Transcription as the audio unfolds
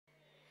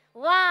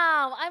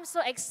Wow, I'm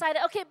so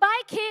excited. Okay,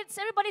 bye kids.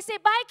 Everybody say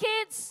bye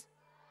kids.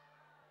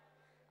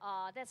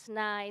 Oh, that's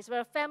nice.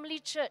 We're a family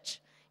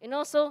church.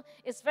 So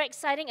it's very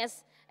exciting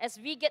as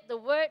we get the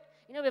word.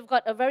 We've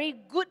got a very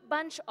good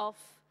bunch of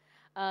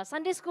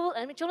Sunday school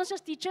and children's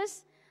church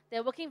teachers.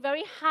 They're working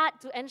very hard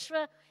to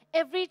ensure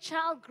every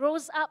child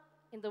grows up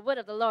in the word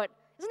of the Lord.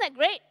 Isn't that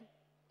great?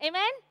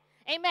 Amen?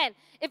 Amen.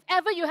 If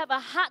ever you have a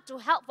heart to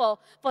help for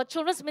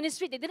children's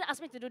ministry, they didn't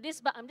ask me to do this,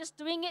 but I'm just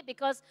doing it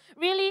because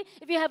really,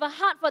 if you have a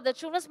heart for the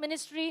children's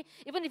ministry,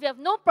 even if you have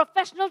no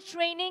professional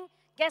training,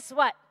 guess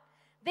what?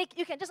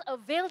 You can just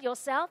avail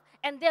yourself,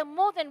 and they're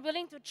more than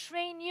willing to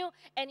train you.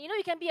 And you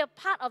can be a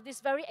part of this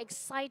very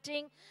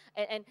exciting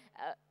and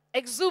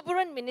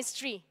exuberant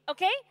ministry.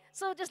 Okay?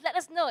 So just let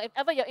us know if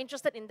ever you're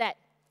interested in that.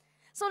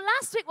 So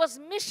last week was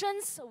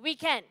Missions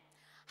Weekend.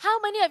 How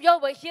many of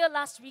y'all were here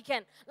last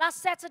weekend?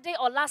 Last Saturday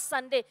or last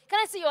Sunday? Can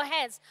I see your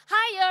hands?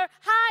 Higher,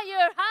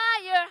 higher,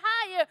 higher,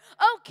 higher.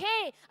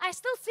 Okay. I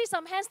still see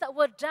some hands that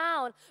were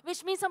down,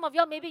 which means some of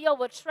y'all, maybe y'all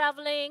were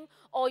traveling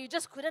or you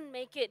just couldn't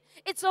make it.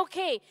 It's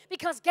okay,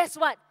 because guess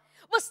what?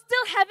 We're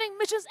still having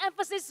Missions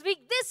Emphasis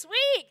Week this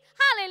week.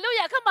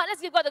 Hallelujah. Come on,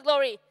 let's give God the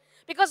glory.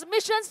 Because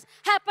missions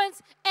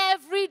happens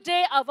every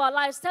day of our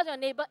lives. Tell your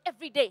neighbor,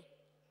 every day.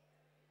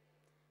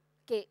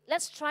 Okay,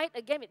 let's try it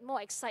again with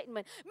more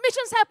excitement.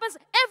 Missions happens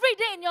every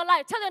day in your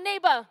life. Tell your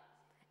neighbor,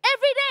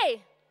 every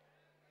day.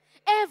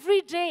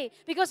 Every day.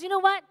 Because you know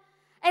what?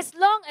 As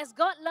long as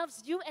God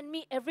loves you and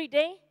me every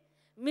day,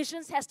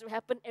 missions has to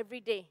happen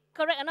every day.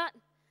 Correct or not?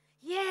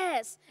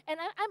 Yes. And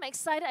I'm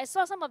excited. I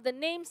saw some of the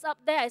names up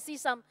there. I see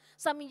some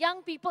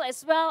young people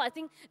as well. I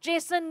think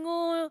Jason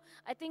Ngu,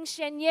 I think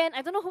Shen Yan.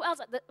 I don't know who else.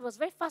 It was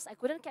very fast. I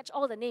couldn't catch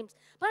all the names.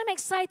 But I'm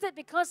excited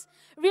because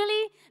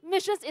really,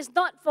 missions is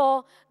not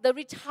for the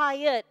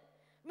retired.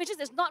 Missions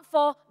is not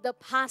for the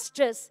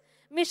pastors.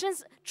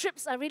 Missions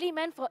trips are really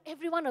meant for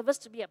every one of us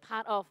to be a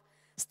part of.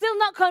 Still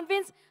not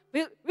convinced?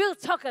 We'll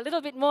talk a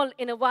little bit more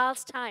in a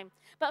while's time.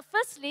 But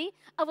firstly,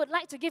 I would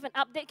like to give an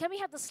update. Can we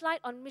have the slide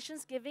on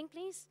missions giving,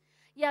 please?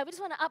 Yeah, we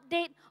just want to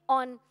update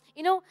on,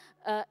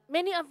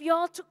 many of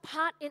y'all took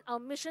part in our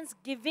missions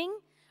giving,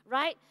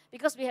 right?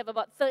 Because we have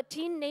about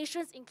 13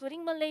 nations,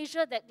 including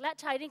Malaysia, that Glad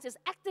Tidings is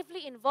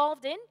actively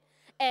involved in.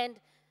 And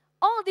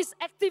all these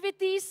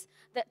activities,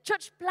 that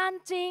church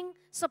planting,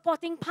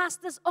 supporting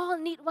pastors, all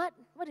need what?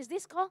 What is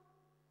this called?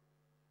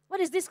 What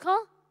is this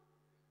called?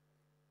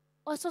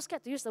 Oh, I'm so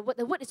scared to use the word.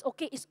 The word is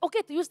okay. It's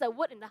okay to use the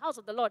word in the house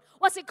of the Lord.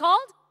 What's it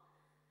called?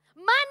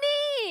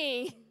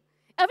 Money.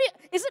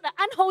 Is it an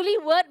unholy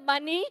word,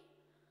 money?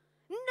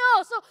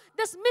 No. So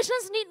does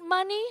missions need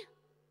money?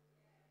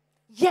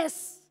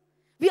 Yes.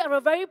 We are a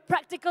very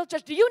practical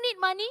church. Do you need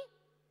money?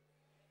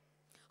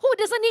 Who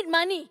doesn't need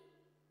money?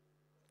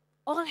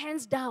 All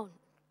hands down.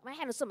 My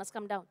hand also must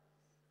come down.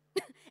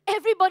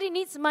 Everybody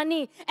needs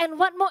money. And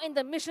what more in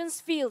the missions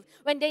field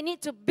when they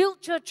need to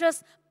build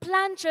churches,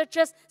 plant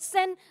churches,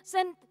 send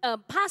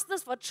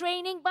pastors for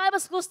training, Bible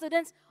school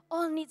students,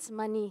 all needs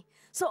money.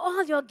 So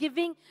all your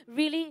giving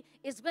really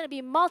is going to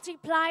be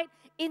multiplied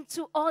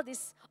into all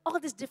these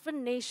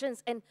different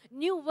nations and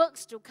new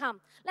works to come.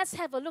 Let's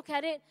have a look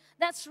at it.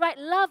 That's right,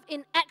 love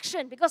in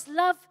action, because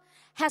love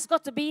has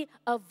got to be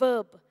a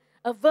verb.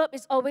 A verb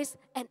is always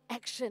an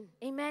action.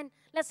 Amen.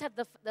 Let's have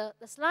the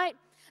slide.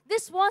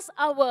 This was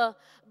our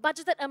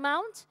budgeted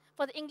amount.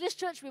 For the English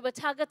church, we were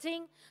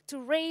targeting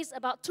to raise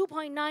about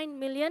 2.9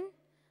 million.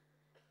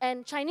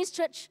 And Chinese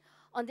church,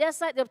 on their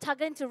side, they were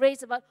targeting to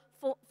raise about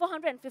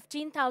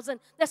 415,000.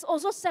 There's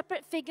also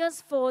separate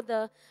figures for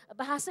the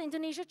Bahasa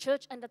Indonesia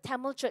church and the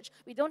Tamil church.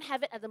 We don't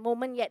have it at the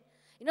moment yet.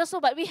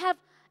 But we have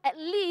at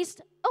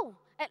least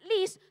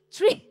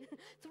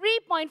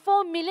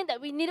 3.4 million that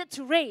we needed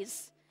to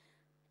raise.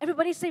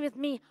 Everybody say with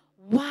me,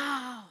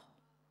 wow.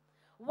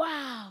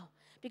 Wow.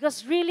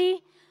 Because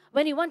really,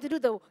 when you want to do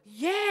the,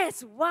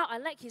 yes, wow, I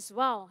like his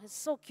wow. It's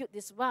so cute,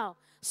 this wow.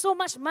 So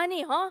much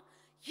money, huh?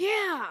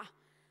 Yeah.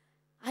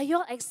 Are you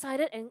all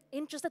excited and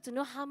interested to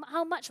know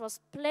how much was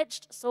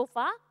pledged so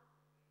far?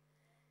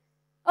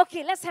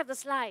 Okay, let's have the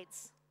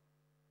slides.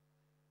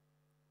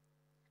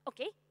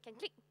 Okay, can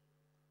click.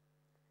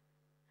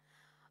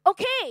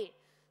 Okay,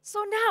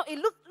 so now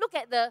look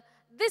at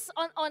this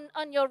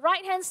on your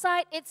right-hand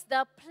side, it's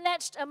the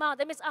pledged amount.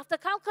 That means after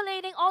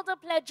calculating all the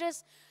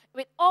pledges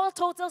with all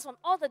totals from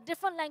all the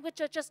different language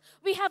churches,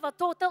 we have a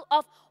total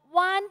of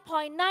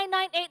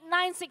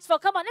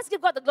 1.998964. Come on, let's give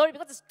God the glory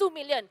because it's 2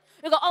 million.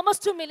 We got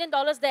almost $2 million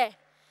there.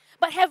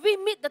 But have we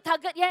met the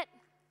target yet?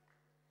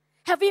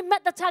 Have we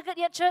met the target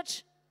yet,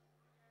 church?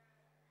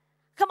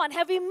 Come on,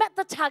 have we met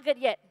the target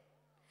yet?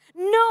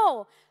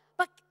 No.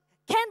 But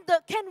can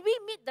we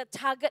meet the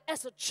target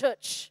as a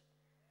church?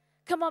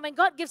 Come on, when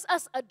God gives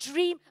us a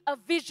dream, a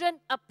vision,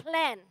 a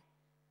plan,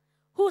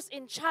 who's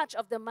in charge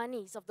of the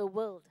monies of the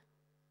world?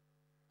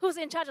 Who's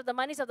in charge of the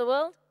monies of the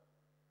world?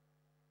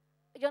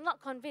 You're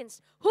not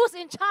convinced. Who's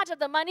in charge of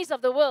the monies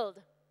of the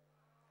world?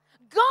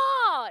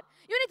 God.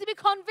 You need to be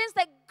convinced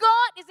that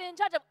God is in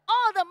charge of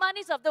all the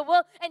monies of the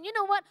world. And you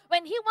know what?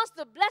 When He wants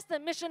to bless the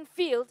mission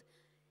field,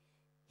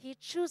 He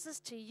chooses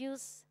to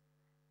use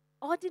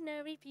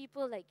ordinary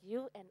people like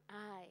you and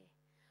I.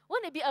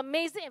 Wouldn't it be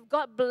amazing if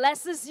God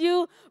blesses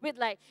you with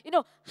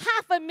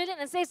 500,000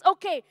 and says,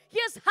 okay,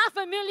 here's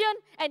 500,000,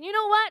 and you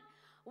know what?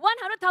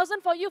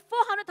 100,000 for you,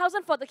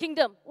 400,000 for the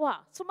kingdom. Wow,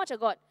 so much I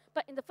got.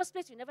 But in the first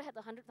place, you never had the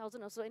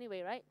 100,000 or so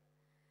anyway, right?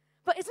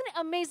 But isn't it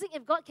amazing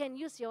if God can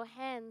use your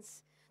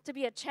hands to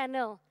be a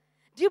channel?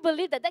 Do you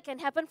believe that can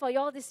happen for you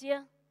all this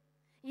year?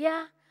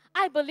 Yeah,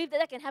 I believe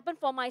that can happen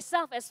for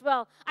myself as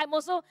well. I'm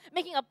also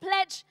making a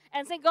pledge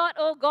and saying, God,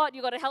 oh God,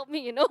 you got to help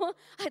me, I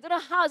don't know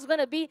how it's going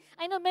to be.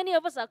 I know many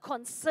of us are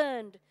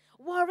concerned,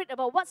 worried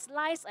about what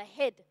lies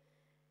ahead.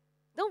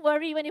 Don't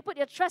worry, when you put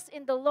your trust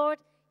in the Lord,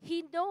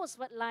 He knows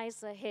what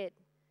lies ahead,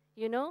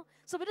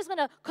 So we're just going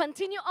to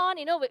continue on,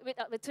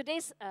 with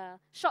today's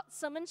short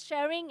sermon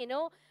sharing,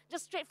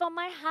 just straight from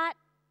my heart,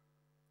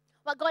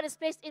 what God has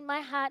placed in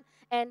my heart.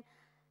 And,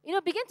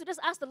 begin to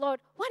just ask the Lord,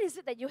 what is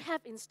it that you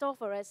have in store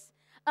for us?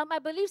 I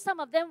believe some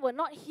of them were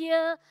not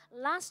here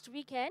last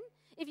weekend.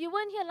 If you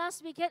weren't here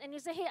last weekend and you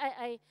say,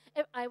 hey,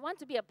 I want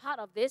to be a part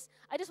of this,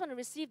 I just want to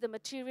receive the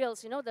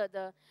materials,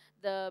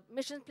 the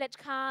mission pledge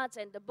cards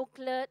and the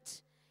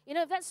booklet.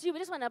 If that's you, we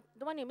just don't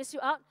want to miss you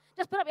out.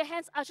 Just put up your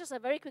hands. Ushers are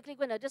very quickly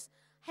going to just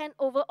hand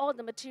over all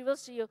the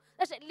materials to you.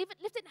 Let's lift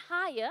it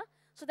higher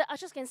so that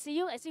ushers can see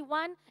you. I see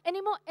one.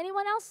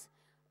 Anyone else?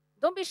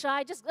 Don't be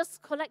shy.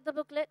 Just collect the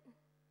booklet.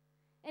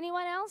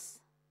 Anyone else?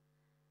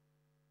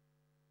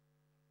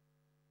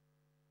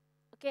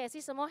 Okay, I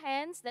see some more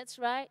hands. That's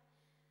right.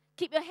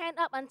 Keep your hand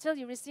up until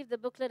you receive the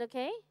booklet,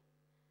 okay?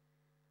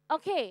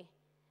 Okay.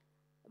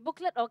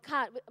 Booklet or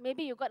card.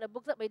 Maybe you got a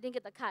booklet but you didn't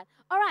get the card.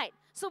 All right.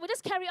 So we'll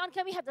just carry on.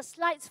 Can we have the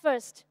slides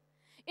first?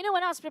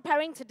 When I was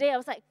preparing today, I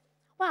was like,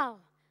 wow,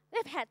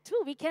 they've had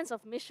 2 weekends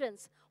of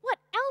missions. What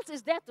else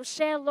is there to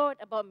share, Lord,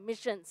 about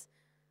missions?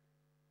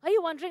 Are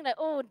you wondering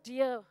oh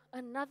dear,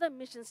 another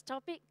missions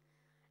topic?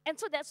 And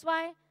so that's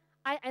why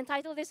I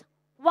entitled this,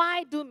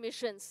 Why Do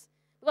Missions?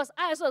 Because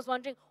I also was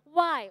wondering,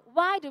 why?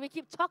 Why do we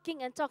keep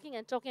talking and talking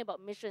and talking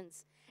about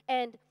missions?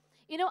 And,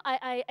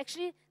 I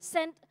actually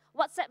sent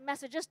WhatsApp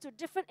messages to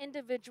different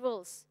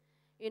individuals,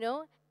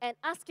 and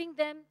asking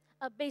them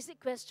a basic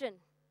question.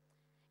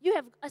 You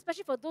have,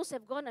 especially for those who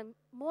have gone on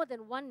more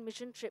than one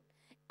mission trip,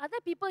 are there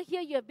people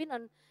here you have been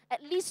on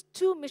at least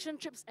 2 mission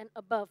trips and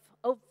above,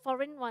 or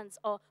foreign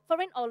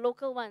or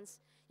local ones?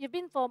 You've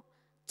been for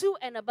 2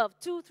 and above,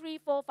 2, 3,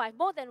 4, 5,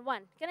 more than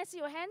 1. Can I see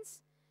your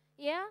hands?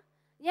 Yeah?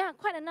 Yeah,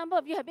 quite a number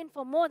of you have been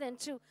for more than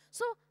 2.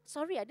 So,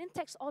 sorry, I didn't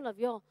text all of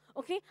y'all,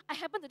 okay? I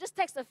happened to just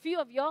text a few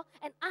of y'all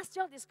and ask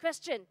y'all this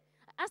question.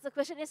 The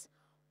question is,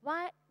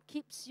 what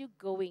keeps you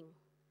going?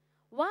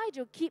 Why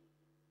do you keep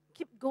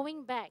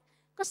going back?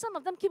 Because some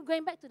of them keep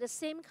going back to the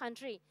same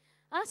country.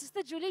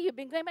 Sister Julie, you've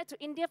been going back to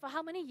India for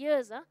how many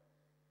years?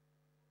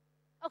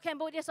 Oh,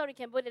 Cambodia,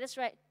 that's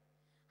right.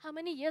 How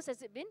many years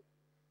has it been?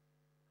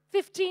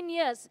 15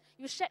 years.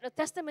 You shared a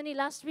testimony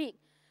last week.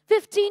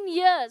 15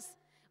 years.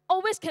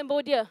 Always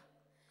Cambodia.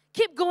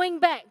 Keep going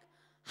back.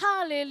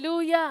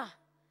 Hallelujah.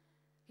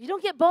 You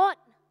don't get bored.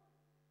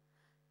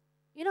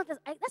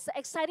 That's the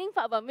exciting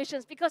part about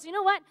missions, because you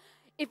know what?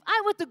 If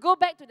I were to go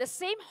back to the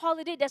same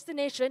holiday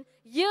destination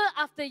year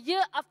after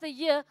year after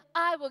year,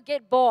 I will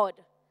get bored.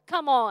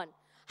 Come on.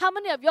 How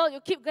many of y'all, you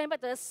keep going back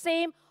to the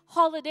same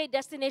holiday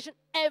destination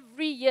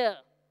every year?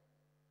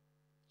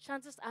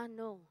 Chances are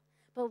no.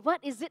 But what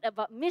is it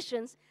about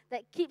missions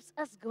that keeps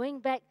us going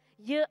back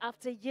year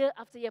after year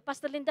after year?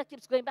 Pastor Linda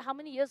keeps going back how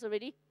many years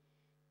already?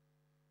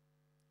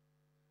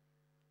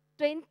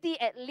 20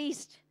 at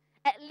least.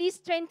 At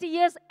least 20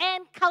 years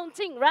and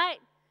counting, right?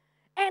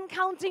 And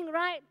counting,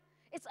 right?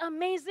 It's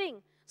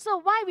amazing.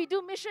 So why we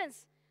do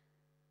missions?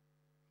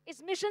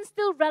 Is mission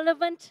still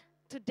relevant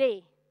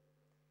today?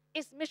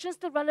 Is mission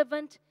still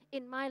relevant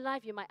in my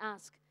life, you might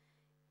ask?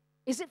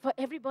 Is it for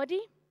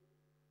everybody?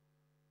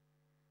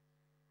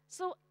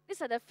 So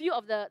these are the few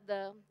of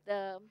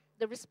the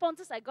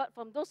responses I got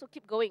from those who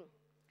keep going.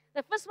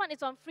 The first one is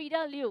from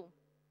Frida Liu.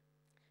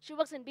 She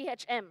works in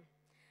BHM.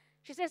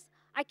 She says,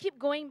 I keep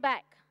going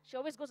back. She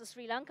always goes to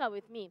Sri Lanka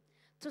with me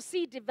to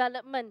see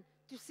development,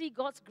 to see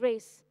God's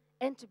grace,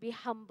 and to be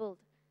humbled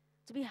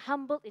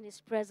in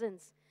His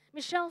presence.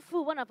 Michelle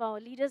Fu, one of our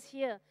leaders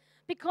here,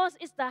 because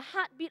it's the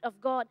heartbeat of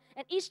God,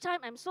 and each time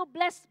I'm so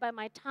blessed by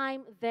my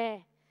time there.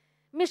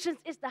 Missions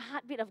is the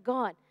heartbeat of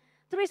God.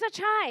 Teresa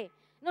Chai,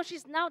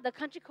 she's now the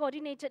country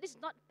coordinator. This is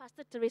not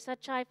Pastor Teresa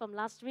Chai from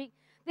last week.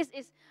 This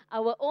is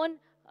our own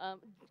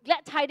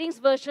Glad Tidings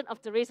version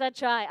of Teresa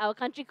Chai, our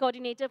country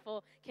coordinator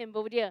for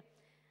Cambodia.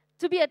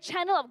 To be a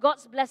channel of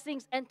God's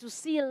blessings and to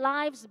see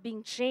lives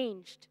being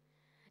changed.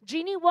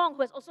 Jeannie Wong,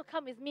 who has also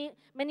come with me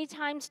many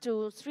times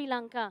to Sri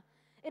Lanka,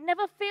 it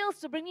never fails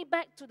to bring me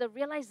back to the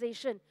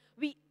realization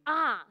we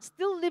are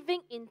still living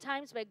in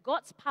times where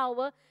God's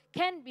power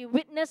can be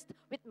witnessed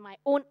with my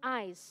own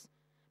eyes.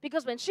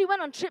 Because when she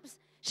went on trips,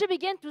 she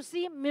began to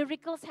see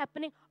miracles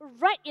happening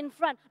right in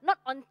front, not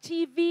on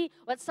TV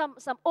with some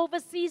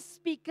overseas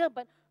speaker,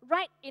 but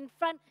right in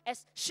front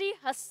as she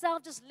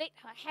herself just laid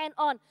her hand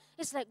on.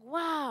 It's like,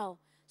 wow.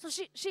 So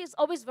she is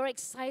always very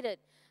excited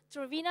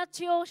Trevina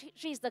Teo,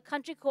 she is the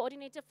country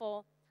coordinator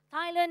for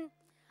Thailand.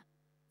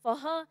 For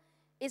her,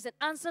 is an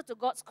answer to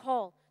God's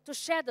call to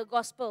share the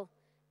gospel.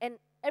 And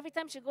every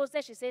time she goes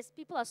there, she says,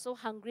 people are so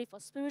hungry for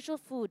spiritual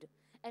food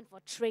and for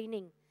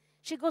training.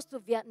 She goes to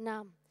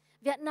Vietnam.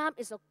 Vietnam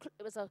is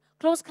a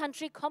closed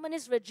country,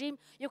 communist regime.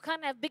 You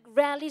can't have big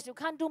rallies. You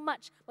can't do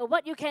much. But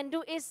what you can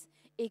do is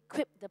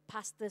equip the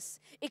pastors,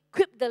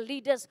 equip the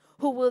leaders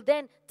who will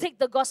then take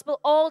the gospel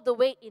all the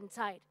way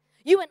inside.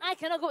 You and I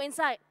cannot go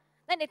inside.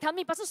 Then they tell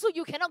me, Pastor Sue,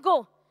 you cannot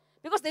go.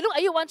 Because they look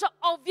at you one shot.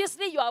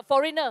 Obviously, you are a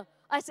foreigner.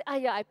 I say,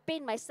 yeah, I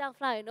paint myself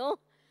now,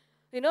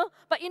 you know.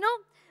 But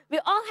we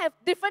all have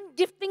different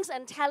giftings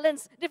and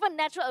talents, different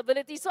natural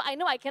abilities. So I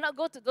know I cannot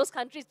go to those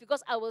countries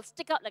because I will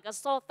stick out like a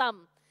sore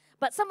thumb.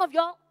 But some of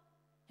y'all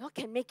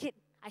can make it.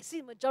 I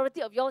see the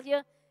majority of y'all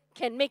here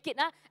can make it,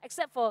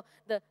 except for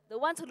the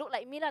ones who look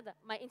like me,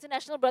 my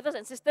international brothers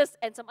and sisters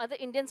and some other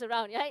Indians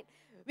around, right?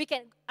 We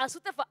are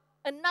suited for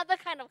another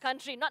kind of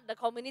country, not the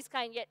communist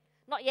kind yet.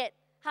 Not yet.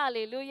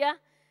 Hallelujah.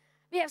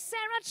 We have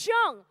Sarah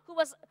Cheong,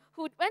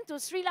 who went to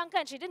Sri Lanka,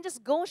 and she didn't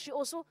just go, she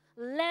also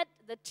led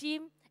the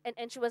team,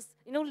 and she was,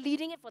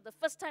 leading it for the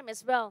first time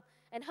as well.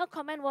 And her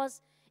comment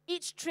was,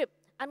 each trip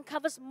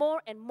uncovers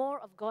more and more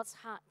of God's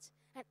heart.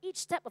 And each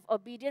step of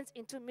obedience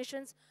into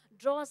missions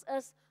draws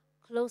us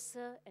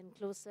closer and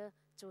closer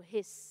to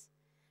His.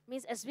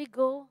 Means as we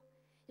go,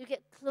 you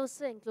get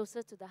closer and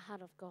closer to the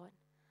heart of God.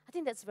 I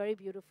think that's very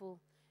beautiful.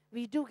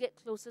 We do get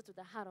closer to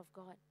the heart of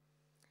God.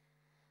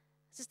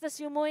 Sister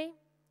Siu Mui,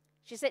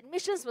 she said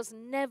missions was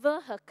never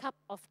her cup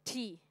of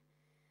tea.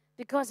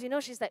 Because,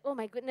 she's like, oh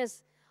my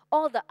goodness,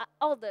 all the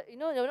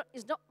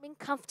it's not being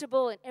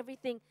comfortable and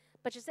everything.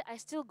 But she said, I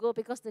still go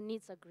because the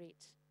needs are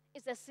great.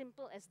 It's as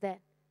simple as that.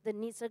 The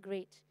needs are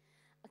great.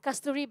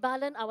 Kasturi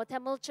Balan, our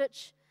Tamil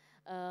church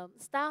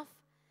staff,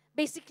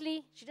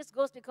 basically, she just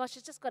goes because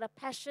she's just got a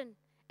passion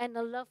and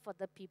a love for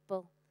the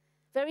people.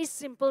 Very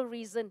simple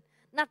reason.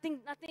 Nothing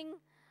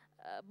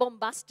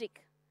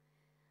bombastic.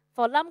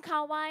 For Lam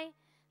Kawai,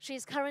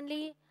 she's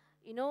currently,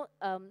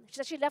 she's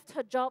actually left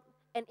her job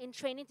and in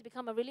training to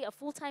become a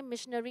full-time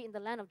missionary in the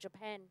land of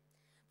Japan.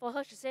 For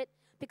her, she said,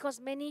 because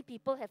many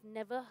people have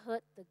never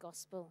heard the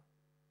gospel.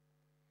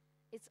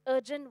 It's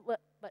urgent,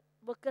 but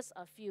workers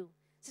are few.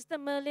 Sister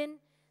Merlin,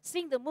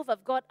 seeing the move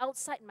of God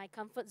outside my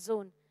comfort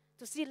zone,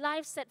 to see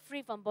life set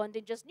free from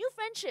bondages, new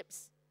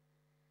friendships.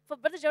 For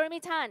Brother Jeremy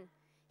Tan,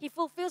 he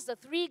fulfills the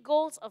 3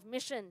 goals of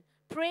mission: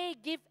 pray,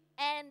 give,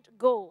 and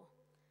go.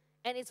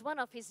 And it's one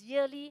of his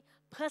yearly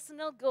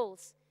personal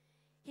goals.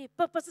 He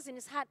purposes in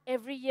his heart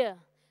every year.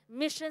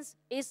 Missions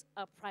is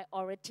a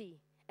priority.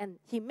 And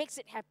he makes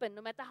it happen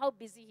no matter how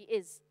busy he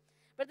is.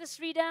 Brother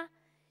Srida,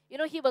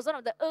 he was one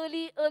of the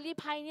early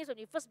pioneers when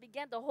we first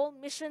began the whole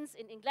missions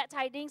in Glad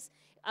Tidings.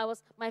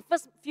 My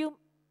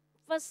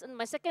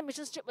second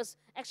mission trip was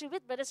actually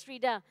with Brother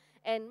Srida.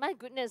 And my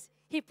goodness,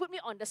 he put me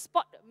on the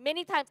spot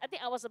many times. I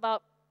think I was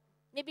about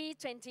maybe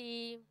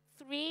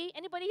 23.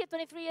 Anybody here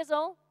 23 years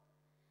old?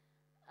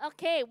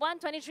 Okay,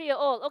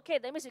 23-year-old. Okay,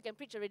 that means you can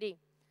preach already.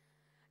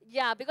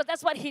 Yeah, because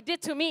that's what he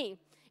did to me.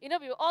 We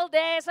were all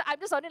there, so I'm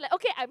just only like,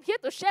 okay, I'm here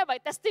to share my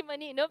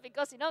testimony,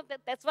 because,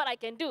 that's what I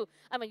can do.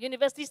 I'm a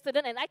university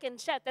student and I can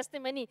share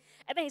testimony.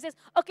 And then he says,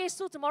 okay,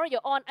 Sue, tomorrow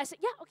you're on. I said,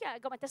 yeah, okay, I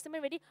got my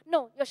testimony ready.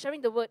 No, you're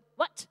sharing the word.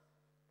 What?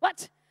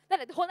 Then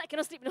the whole night I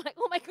cannot sleep. Like,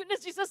 oh my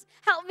goodness, Jesus,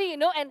 help me,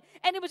 and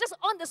it was just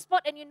on the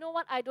spot. And you know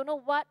what? I don't know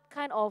what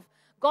kind of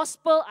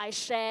gospel I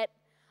shared.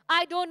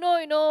 I don't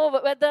know,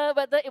 whether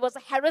it was a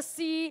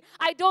heresy.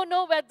 I don't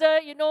know whether,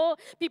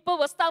 people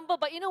will stumble.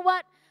 But you know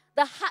what?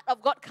 The heart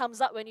of God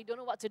comes out when you don't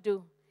know what to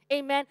do.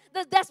 Amen.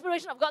 The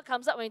desperation of God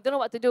comes out when you don't know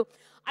what to do.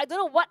 I don't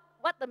know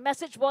what the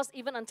message was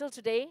even until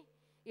today,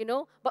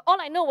 But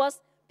all I know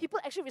was people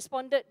actually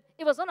responded.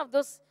 It was one of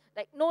those,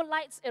 like, no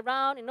lights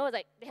around,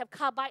 like they have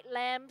carbide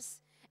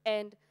lamps.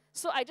 And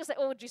so I just like,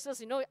 oh,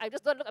 Jesus, I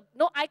just don't look at,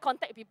 no eye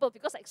contact with people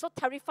because I'm so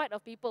terrified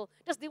of people.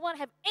 Just didn't want to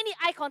have any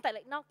eye contact.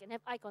 Like now can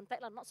have eye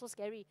contact, not so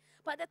scary.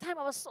 But at that time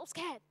I was so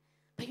scared.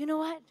 But you know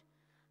what?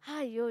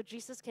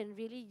 Jesus can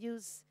really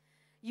use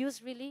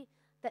really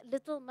that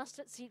little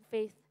mustard seed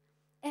faith.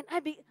 And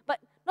but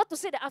not to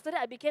say that after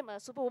that I became a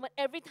superwoman.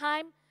 Every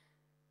time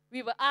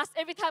we were asked,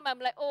 every time I'm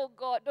like, oh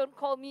God, don't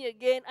call me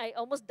again. I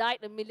almost died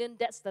 1,000,000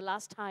 deaths the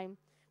last time.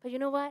 But you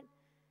know what?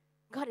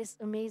 God is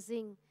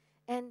amazing.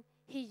 And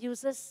He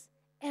uses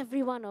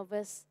every one of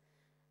us,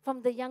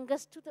 from the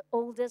youngest to the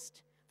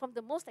oldest, from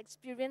the most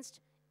experienced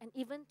and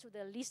even to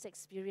the least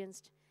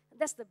experienced. And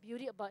that's the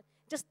beauty about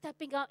just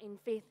stepping out in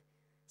faith.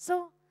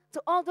 So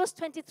to all those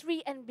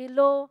 23 and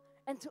below,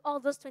 and to all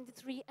those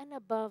 23 and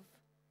above,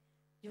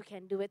 you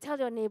can do it. Tell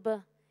your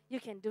neighbor, you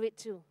can do it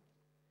too.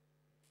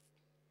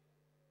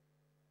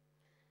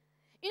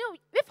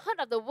 We've heard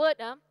of the word,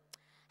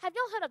 have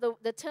you all heard of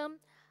the term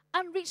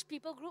unreached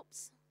people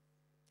groups?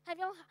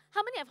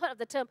 How many have heard of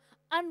the term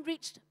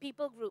unreached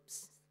people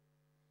groups?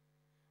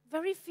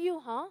 Very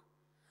few, huh?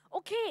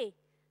 Okay,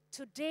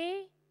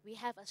 today we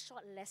have a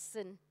short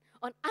lesson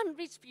on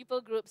unreached people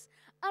groups.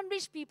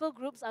 Unreached people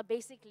groups are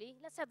basically,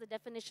 let's have the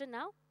definition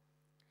now.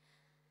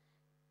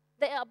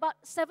 there are about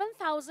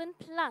 7,000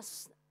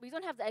 plus, we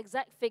don't have the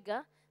exact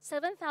figure,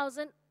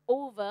 7,000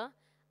 over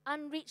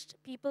unreached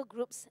people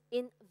groups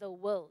in the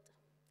world.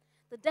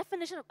 The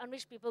definition of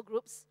unreached people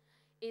groups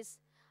is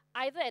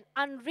either an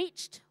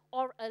unreached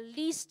or a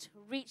least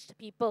reached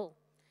people,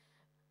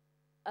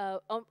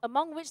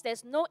 among which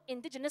there's no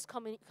indigenous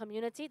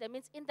community. That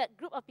means in that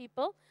group of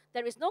people,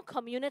 there is no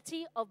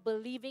community of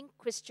believing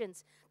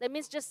Christians. That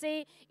means just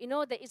say,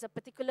 there is a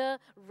particular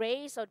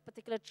race or a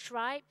particular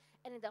tribe,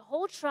 and in the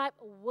whole tribe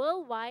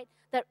worldwide,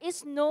 there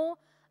is no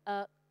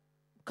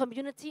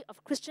community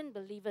of Christian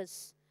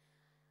believers.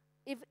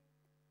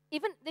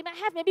 Even they might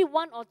have maybe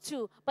one or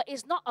two, but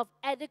it's not of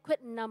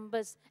adequate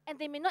numbers. And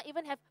they may not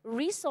even have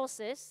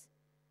resources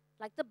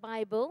like the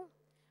Bible,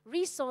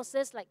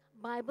 resources like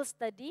Bible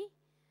study.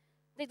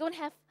 They don't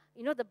have,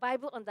 the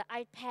Bible on the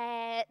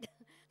iPad.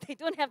 They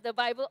don't have the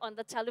Bible on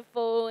the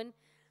telephone.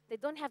 They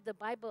don't have the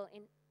Bible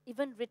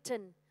even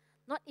written,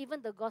 not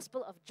even the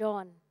Gospel of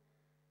John.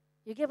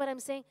 You get what I'm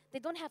saying? They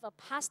don't have a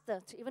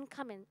pastor to even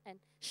come and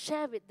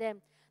share with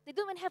them. They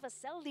don't even have a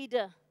cell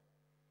leader.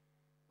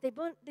 They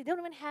don't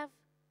even have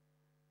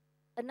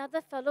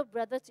another fellow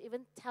brother to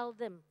even tell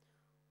them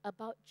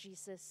about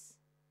Jesus.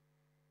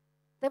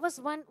 There was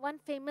one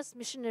famous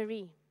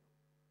missionary,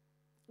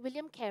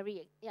 William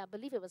Carey. Yeah, I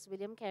believe it was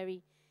William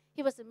Carey.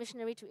 He was a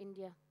missionary to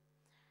India.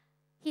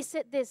 He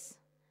said this.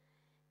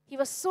 He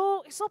was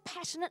so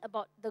passionate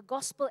about the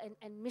gospel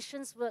and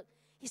missions work.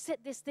 He said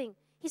this thing.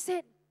 He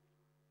said,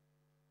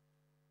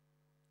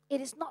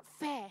 it is not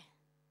fair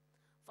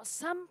for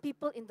some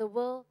people in the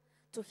world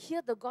to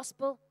hear the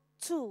gospel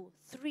 2,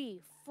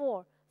 3,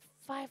 4,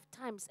 5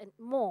 times and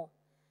more,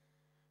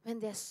 when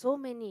there are so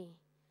many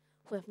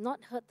who have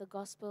not heard the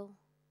gospel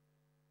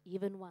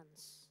even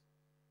once.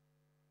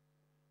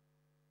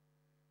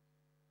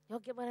 You all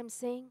get what I'm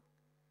saying?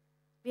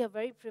 We are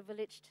very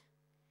privileged.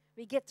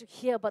 We get to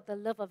hear about the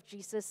love of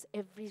Jesus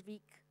every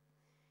week.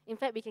 In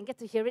fact, we can get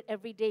to hear it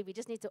every day. We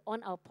just need to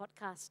on our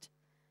podcast.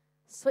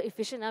 So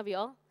efficient, are we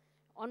all?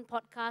 On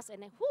podcast,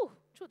 and then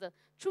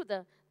through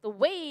the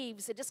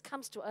waves, it just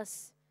comes to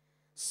us.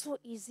 So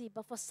easy,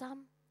 but for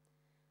some,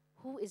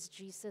 who is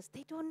Jesus?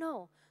 They don't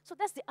know. So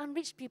that's the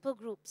unreached people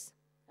groups,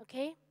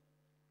 okay?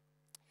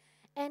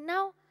 And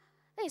now,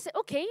 then you say,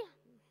 okay,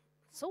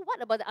 so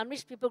what about the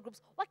unreached people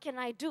groups? What can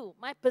I do?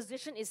 My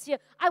position is here.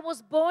 I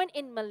was born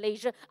in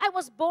Malaysia. I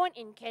was born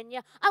in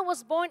Kenya. I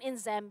was born in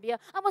Zambia.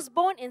 I was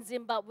born in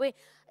Zimbabwe.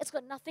 It's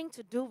got nothing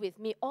to do with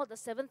me. All the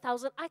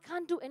 7,000, I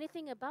can't do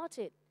anything about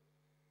it.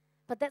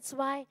 But that's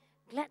why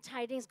Glad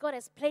Tidings, God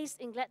has placed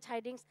in Glad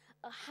Tidings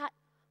a heart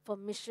for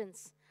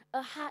missions,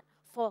 a heart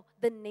for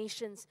the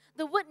nations.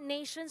 The word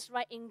nations,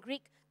 right, in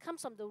Greek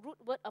comes from the root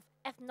word of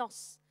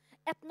ethnos.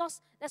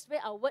 Ethnos, that's where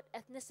our word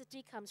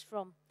ethnicity comes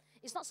from.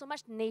 It's not so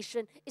much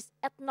nation, it's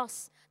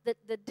ethnos,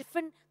 the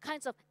different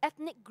kinds of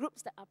ethnic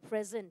groups that are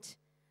present.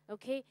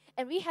 Okay?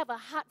 And we have a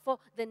heart for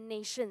the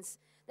nations.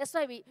 That's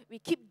why we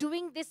keep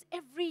doing this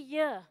every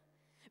year.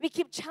 We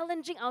keep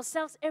challenging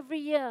ourselves every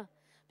year.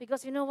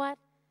 Because you know what?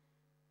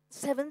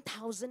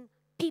 7,000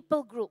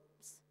 people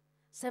groups.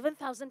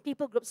 7,000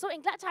 people groups. So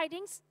in Glad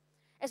Tidings,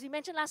 as we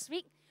mentioned last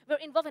week, we're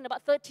involved in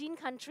about 13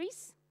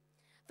 countries,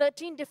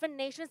 13 different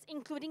nations,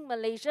 including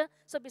Malaysia.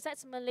 So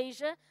besides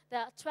Malaysia,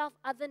 there are 12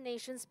 other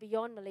nations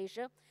beyond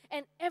Malaysia.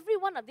 And every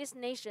one of these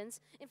nations,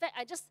 in fact,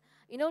 I just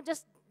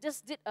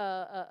did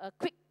a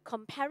quick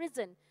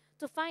comparison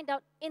to find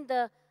out in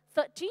the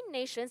 13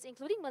 nations,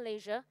 including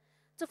Malaysia,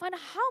 to find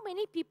out how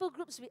many people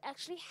groups we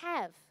actually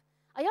have.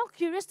 Are y'all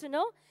curious to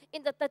know?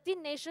 In the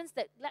 13 nations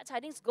that Glad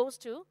Tidings goes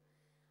to,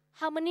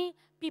 how many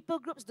people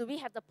groups do we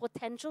have the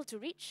potential to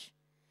reach?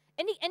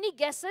 Any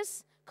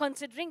guesses,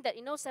 considering that,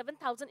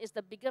 7,000 is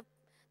the bigger,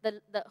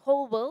 the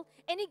whole world?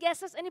 Any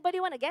guesses? Anybody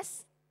want to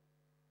guess?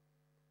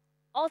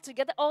 All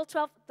together, all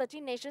 12,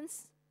 13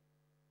 nations?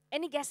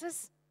 Any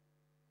guesses?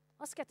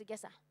 I'm scared to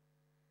guess.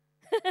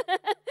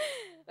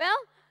 Well,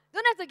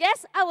 don't have to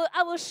guess.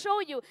 I will show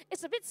you.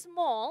 It's a bit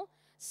small,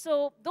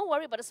 so don't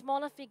worry about the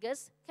smaller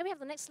figures. Can we have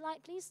the next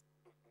slide, please?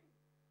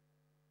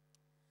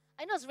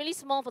 I know it's really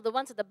small for the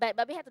ones at the back,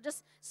 but we have to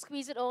just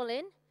squeeze it all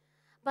in.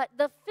 But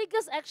the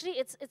figures, actually,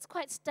 it's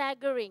quite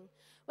staggering.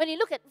 When you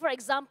look at, for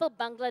example,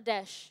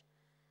 Bangladesh,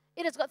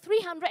 it has got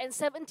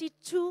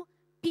 372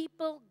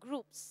 people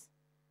groups.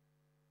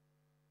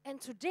 And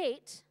to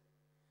date,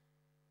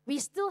 we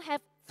still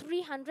have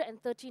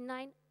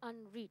 339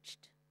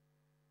 unreached.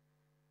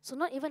 So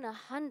not even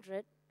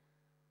 100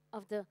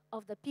 of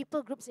the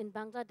people groups in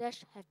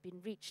Bangladesh have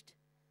been reached.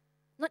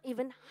 Not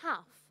even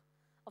half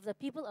of the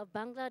people of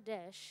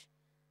Bangladesh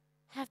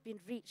have been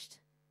reached.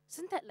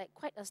 Isn't that like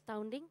quite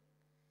astounding?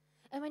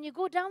 And when you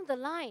go down the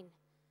line,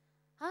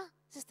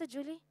 Sister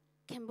Julie,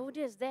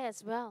 Cambodia is there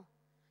as well.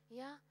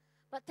 Yeah,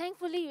 but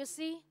thankfully you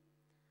see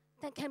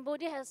that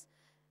Cambodia has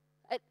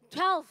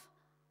 12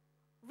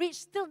 reached,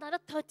 still another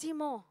 30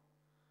 more.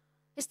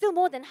 It's still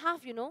more than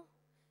half,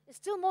 It's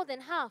still more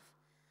than half.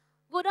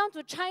 Go down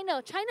to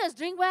China. China is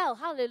doing well.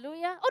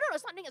 Hallelujah. Oh, no,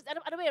 it's not doing, it's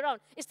the other way around.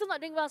 It's still not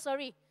doing well,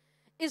 sorry.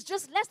 It's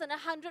just less than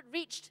 100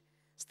 reached.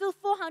 Still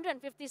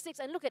 456.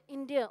 And look at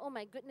India. Oh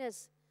my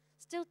goodness.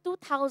 Still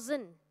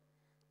 2,000.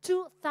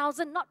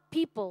 2,000, not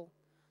people.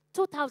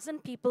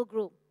 2,000 people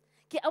group.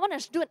 Okay, I want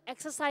to do an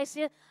exercise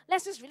here.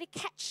 Let's just really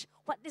catch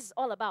what this is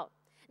all about.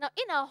 Now,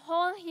 in our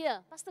hall here,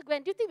 Pastor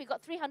Gwen, do you think we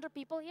got 300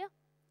 people here?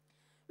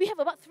 We have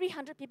about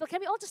 300 people.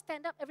 Can we all just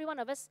stand up, every one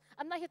of us?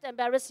 I'm not here to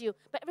embarrass you,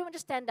 but everyone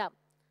just stand up.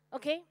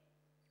 Okay?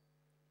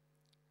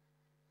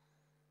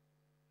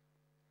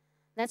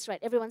 That's right.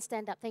 Everyone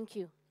stand up. Thank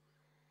you.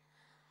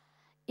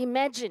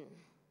 Imagine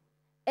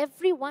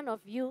every one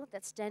of you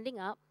that's standing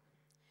up,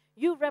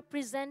 you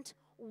represent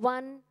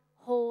one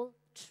whole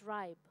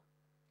tribe.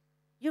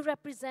 You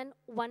represent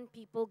one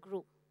people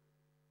group.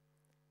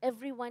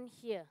 Everyone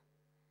here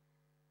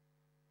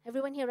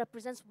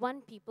represents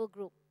one people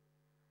group.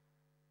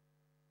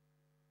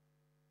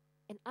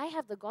 And I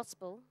have the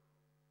gospel,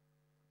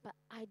 but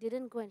I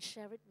didn't go and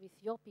share it with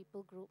your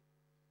people group.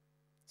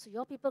 So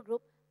your people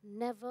group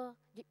never,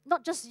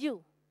 not just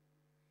you,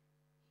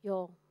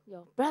 your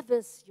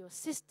brothers, your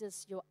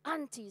sisters, your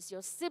aunties,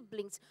 your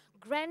siblings,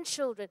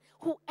 grandchildren,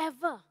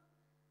 whoever.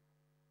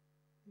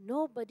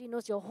 Nobody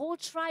knows. Your whole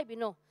tribe, you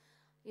know.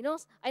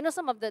 I know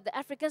some of the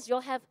Africans, you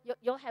all have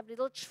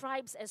little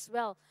tribes as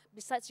well.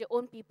 Besides your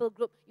own people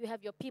group, you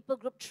have your people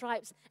group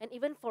tribes. And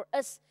even for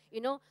us,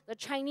 the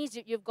Chinese,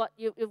 you've got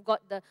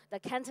the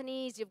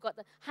Cantonese, you've got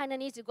the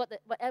Hainanese, you've got the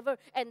whatever,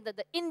 and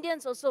the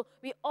Indians also.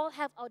 We all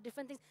have our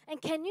different things.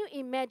 And can you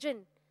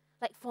imagine,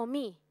 like for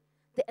me,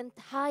 the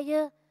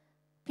entire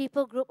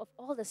people group of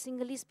all the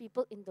Sinhalese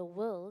people in the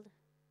world,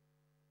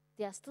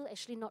 they are still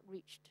actually not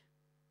reached.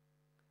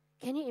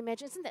 Can you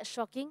imagine? Isn't that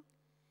shocking?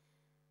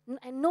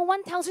 And no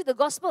one tells you the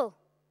gospel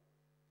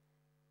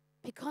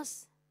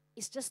because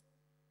it's just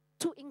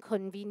too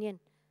inconvenient.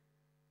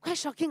 Quite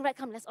shocking, right?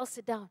 Come, let's all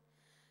sit down.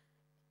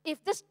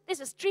 If this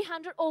is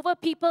 300 over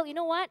people, you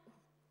know what?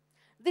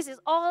 This is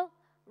all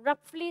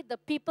roughly the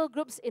people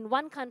groups in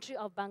one country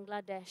of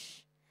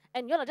Bangladesh.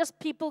 And you all are just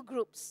people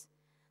groups.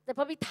 There are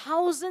probably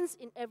thousands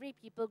in every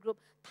people group,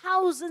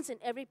 thousands in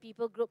every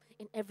people group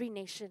in every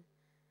nation.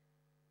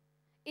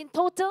 In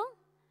total,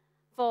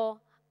 for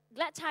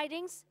Glad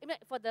Tidings,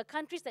 for the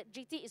countries that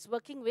GT is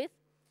working with,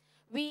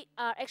 we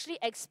are actually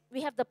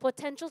we have the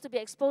potential to be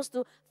exposed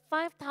to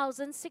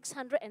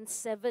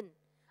 5,607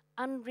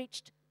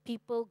 unreached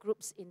people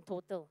groups in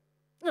total.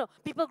 No,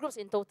 people groups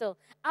in total,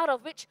 out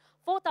of which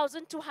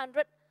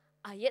 4,200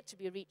 are yet to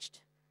be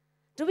reached.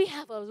 Do we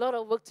have a lot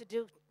of work to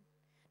do?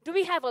 Do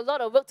we have a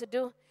lot of work to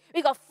do?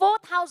 We got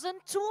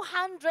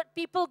 4,200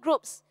 people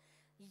groups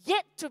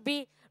yet to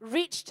be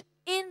reached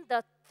in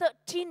the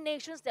 13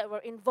 nations that we're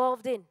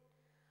involved in.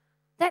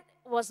 That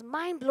was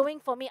mind-blowing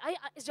for me.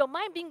 Is your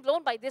mind being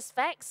blown by these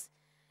facts?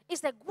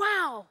 It's like,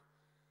 wow.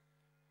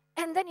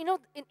 And then,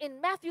 in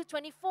Matthew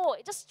 24,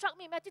 it just struck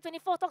me. Matthew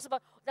 24 talks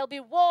about there'll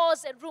be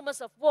wars and rumors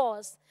of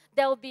wars.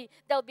 There'll be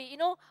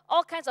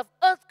all kinds of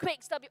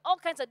earthquakes. There'll be all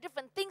kinds of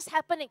different things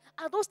happening.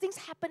 Are those things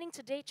happening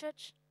today,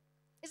 church?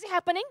 Is it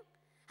happening?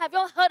 Have you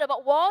all heard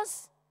about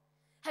wars?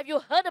 Have you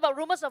heard about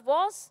rumors of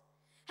wars?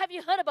 Have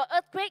you heard about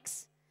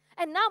earthquakes?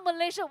 And now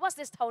Malaysia, what's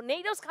this?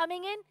 Tornadoes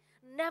coming in?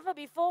 Never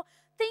before.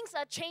 Things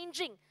are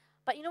changing.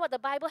 But you know what? The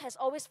Bible has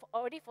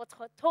already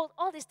foretold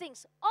all these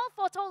things. All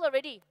foretold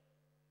already.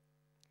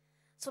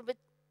 So but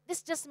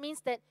this just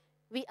means that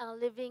we are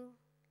living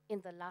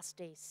in the last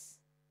days.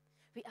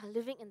 We are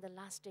living in the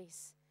last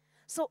days.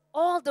 So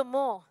all the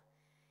more,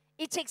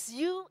 it takes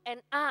you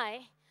and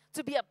I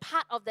to be a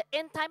part of the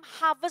end-time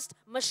harvest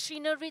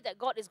machinery that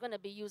God is going to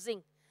be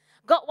using.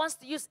 God wants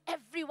to use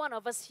every one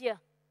of us here.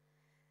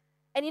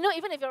 And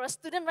even if you're a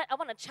student, right, I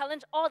want to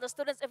challenge all the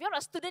students. If you're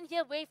a student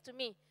here, wave to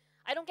me.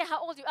 I don't care how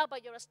old you are,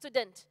 but you're a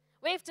student.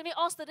 Wave to me,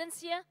 all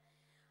students here.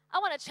 I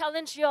want to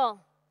challenge you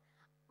all.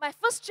 My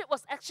first trip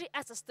was actually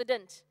as a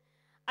student.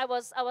 I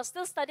was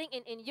still studying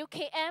in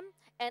UKM,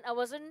 and I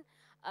wasn't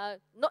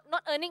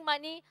not earning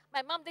money.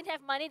 My mom didn't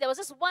have money. There was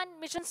just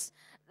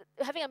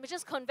having a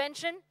missions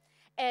convention,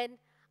 and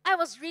I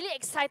was really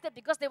excited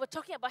because they were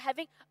talking about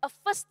having a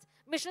first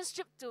missions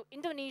trip to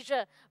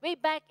Indonesia way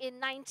back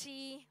in I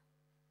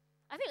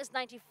think it was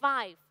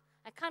 95.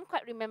 I can't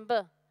quite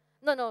remember.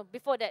 No,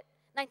 before that.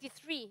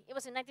 93. It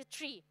was in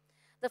 93.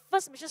 The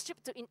first mission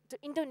trip to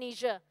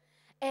Indonesia.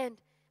 And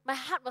my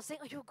heart was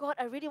saying, oh God,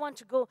 I really want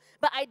to go.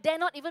 But I dare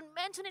not even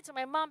mention it to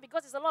my mom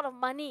because it's a lot of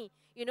money,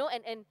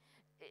 and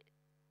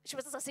she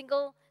was just a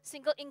single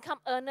income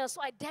earner.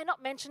 So I dare not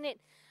mention it.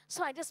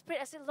 So I just prayed.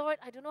 I said, Lord,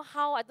 I don't know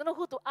how. I don't know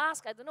who to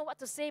ask. I don't know what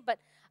to say. But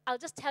I'll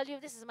just tell you,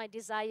 this is my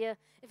desire.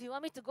 If you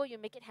want me to go, you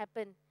make it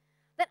happen.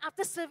 Then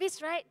after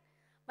service, right,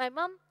 my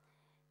mom,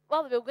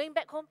 while we were going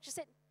back home, she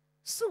said,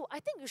 Sue, I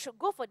think you should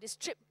go for this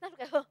trip. And I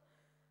looked at her.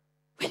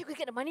 Where are you going to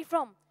get the money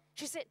from?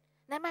 She said,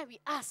 never mind,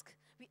 we ask.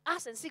 We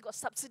ask and see got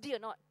subsidy or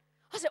not.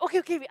 I said,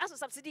 okay, we ask for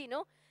subsidy,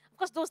 Of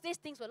course, those days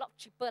things were a lot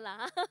cheaper.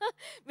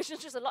 Mission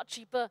trips were a lot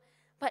cheaper.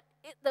 But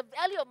the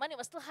value of money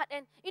was still hard.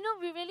 And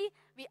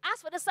we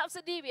asked for the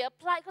subsidy, we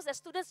applied, because as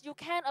students, you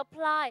can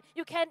apply.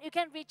 You can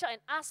reach out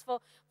and ask for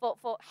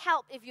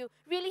help if you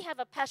really have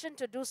a passion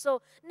to do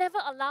so. Never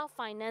allow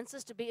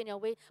finances to be in your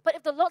way. But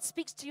if the Lord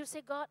speaks to you,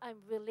 say, God, I'm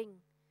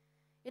willing.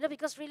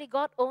 Because really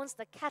God owns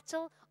the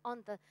cattle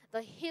on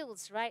the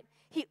hills, right?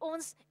 He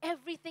owns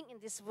everything in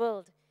this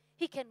world.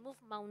 He can move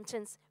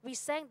mountains. We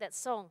sang that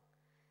song.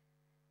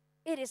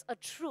 It is a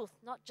truth,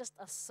 not just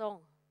a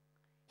song.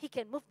 He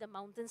can move the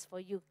mountains for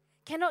you.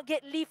 Cannot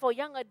get leave for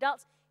young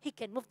adults. He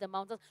can move the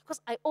mountains.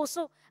 Because I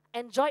also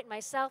enjoyed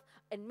myself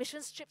in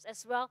mission trips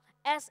as well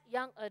as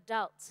young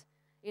adults.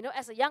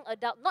 As a young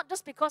adult, not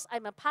just because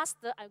I'm a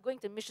pastor, I'm going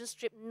to mission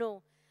trip.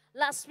 No.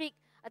 Last week,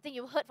 I think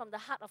you heard from the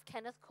heart of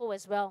Kenneth Cole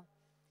as well.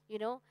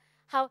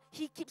 How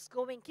he keeps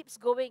going,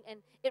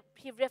 and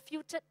he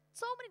refuted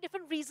so many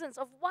different reasons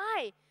of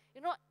why.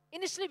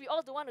 Initially we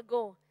all don't want to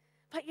go.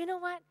 But you know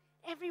what?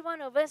 Every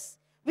one of us,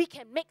 we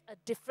can make a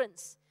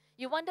difference.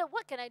 You wonder,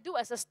 what can I do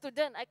as a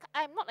student?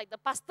 I'm not like the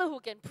pastor who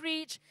can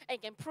preach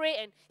and can pray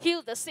and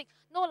heal the sick.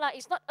 No,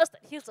 it's not us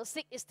that heals the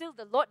sick. It's still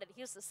the Lord that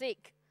heals the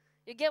sick.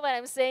 You get what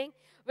I'm saying?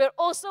 We're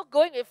also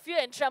going with fear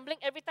and trembling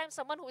every time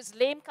someone who is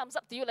lame comes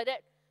up to you like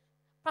that.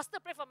 Pastor,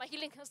 pray for my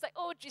healing. I was like,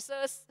 oh,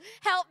 Jesus,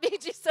 help me,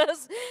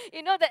 Jesus.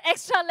 The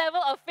extra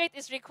level of faith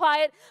is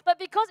required. But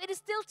because it is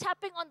still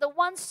tapping on the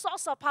one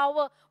source of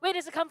power, where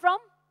does it come from?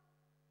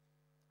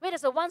 Where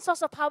does the one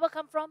source of power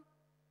come from?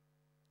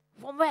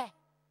 From where?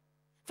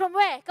 From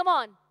where? Come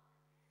on.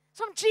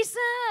 From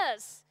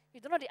Jesus.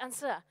 You don't know the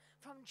answer.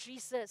 From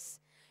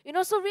Jesus.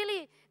 So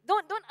really,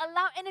 don't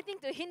allow anything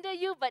to hinder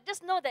you, but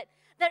just know that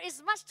there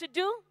is much to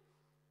do.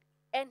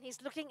 And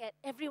He's looking at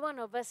every one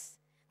of us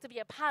to be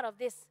a part of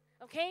this.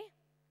 Okay?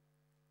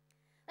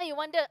 Now you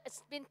wonder,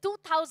 it's been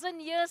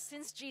 2,000 years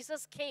since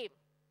Jesus came.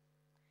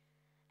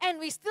 And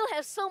we still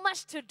have so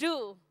much to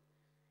do.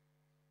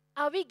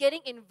 Are we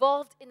getting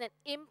involved in an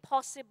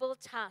impossible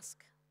task?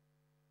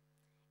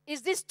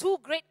 Is this too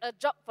great a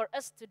job for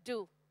us to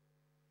do?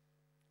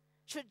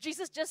 Should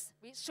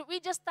we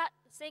just start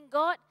saying,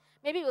 God,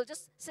 maybe we'll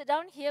just sit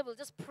down here, we'll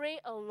just pray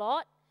a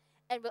lot,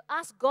 and we'll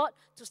ask God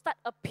to start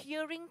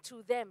appearing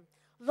to them.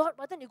 Lord,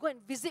 why don't you go and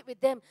visit with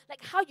them?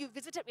 Like how you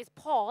visited with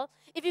Paul.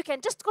 If you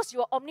can, just because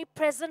you are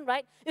omnipresent,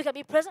 right? You can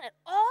be present at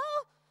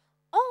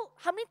all,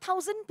 how many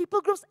thousand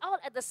people groups all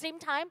at the same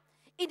time?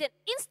 In an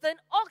instant,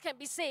 all can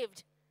be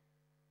saved.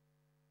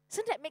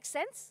 Doesn't that make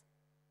sense?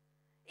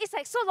 It's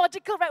like so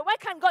logical, right? Why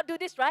can't God do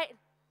this, right?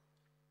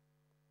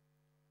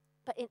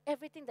 But in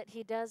everything that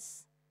He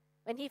does,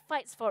 when He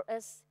fights for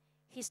us,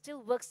 He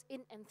still works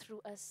in and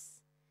through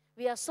us.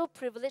 We are so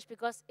privileged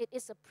because it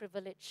is a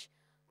privilege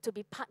to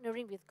be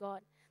partnering with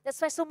God.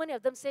 That's why so many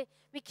of them say,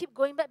 we keep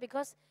going back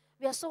because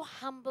we are so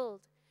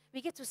humbled.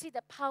 We get to see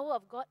the power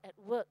of God at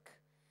work.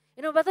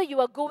 Whether you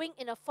are going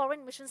in a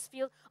foreign missions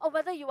field or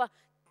whether you are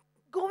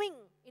going,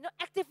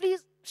 actively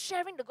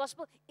sharing the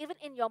gospel, even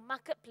in your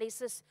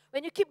marketplaces.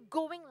 When you keep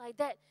going like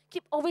that,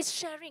 keep always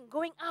sharing,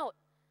 going out,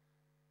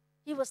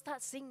 you will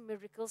start seeing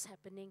miracles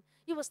happening.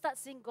 You will start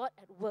seeing God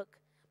at work.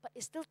 But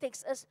it still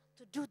takes us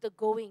to do the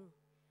going.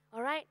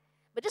 All right?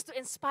 But just to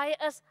inspire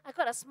us, I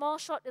got a small,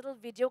 short little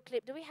video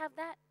clip. Do we have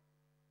that?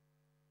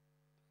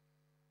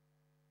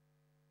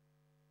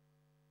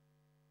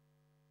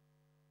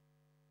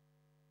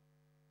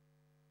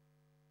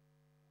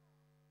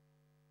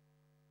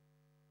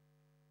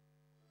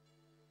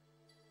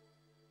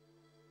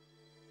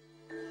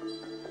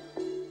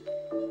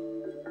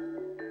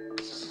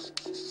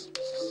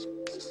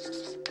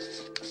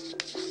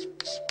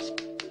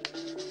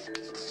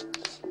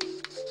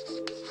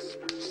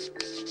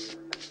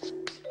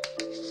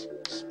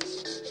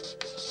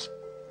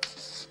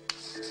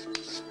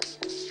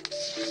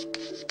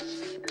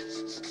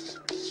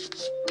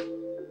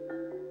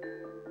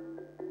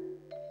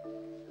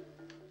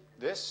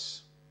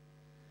 This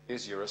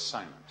is your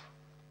assignment.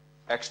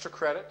 Extra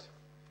credit,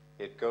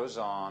 it goes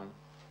on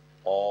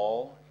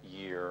all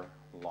year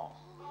long.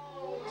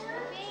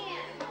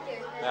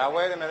 Now,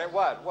 wait a minute.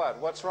 What?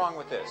 What's wrong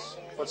with this?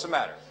 What's the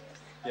matter?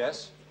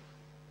 Yes?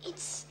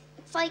 It's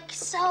like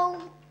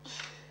so...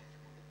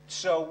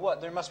 So what?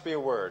 There must be a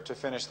word to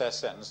finish that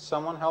sentence.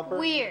 Someone help her?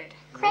 Weird.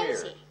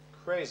 Crazy. Weird.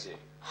 Crazy.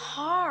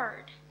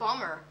 Hard.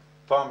 Bummer.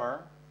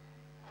 Bummer.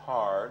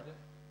 Hard.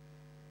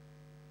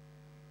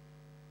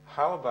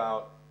 How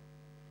about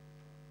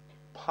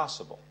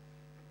possible?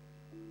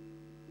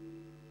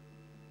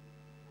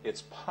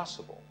 It's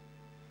possible.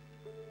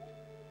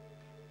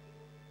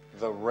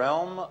 The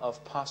realm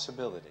of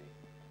possibility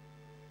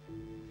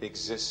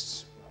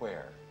exists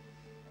where?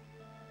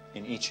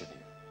 In each of you.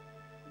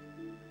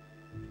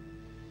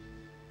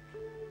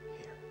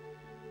 Here.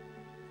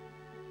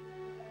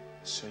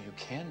 So you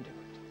can do it.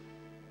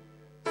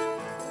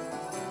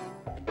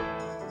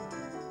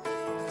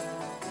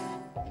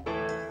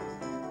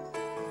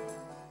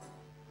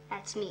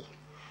 That's me.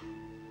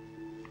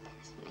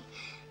 That's me.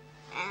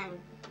 And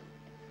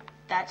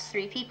that's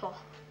 3 people.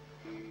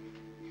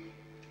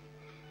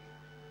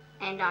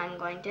 And I'm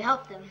going to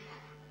help them.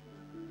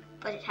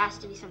 But it has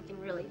to be something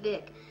really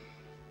big.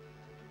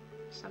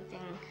 something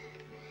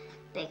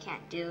they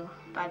can't do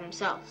by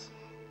themselves.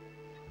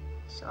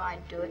 So I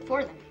do it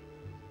for them.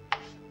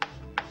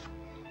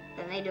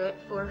 Then they do it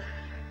for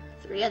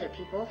 3 other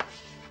people.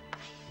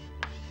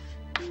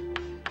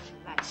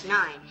 That's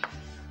 9.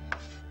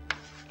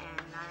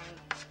 And I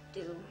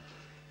do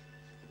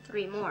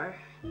 3 more.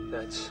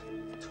 That's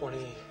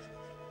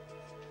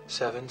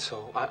 27,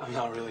 so I'm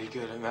not really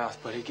good at math,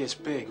 but it gets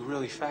big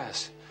really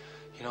fast,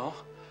 you know?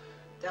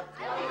 Yep.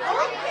 All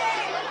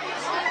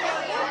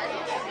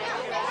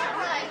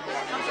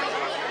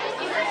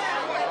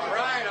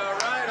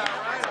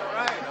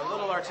right. A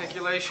little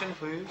articulation,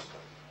 please.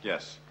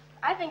 Yes.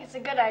 I think it's a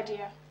good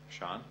idea.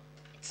 Sean?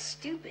 It's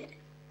stupid.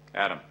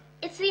 Adam?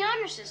 It's the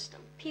honor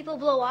system. People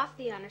blow off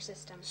the honor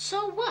system.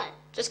 So what?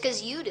 Just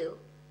because you do.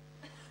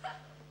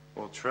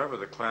 Well, Trevor,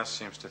 the class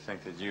seems to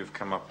think that you've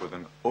come up with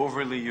an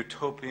overly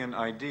utopian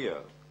idea.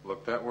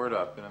 Look that word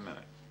up in a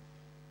minute.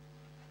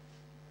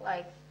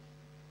 Like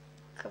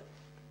a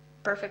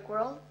perfect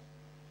world?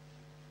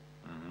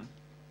 Mm-hmm.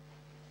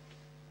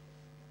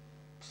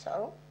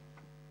 So?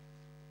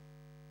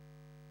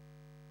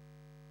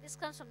 This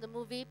comes from the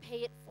movie Pay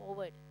It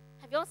Forward.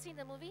 Have you all seen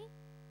the movie?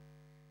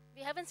 If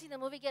you haven't seen the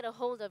movie, get a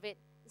hold of it.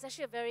 It's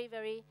actually a very,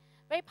 very,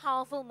 very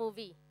powerful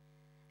movie.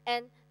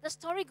 And the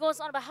story goes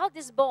on about how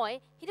this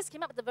boy, he just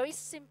came up with a very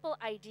simple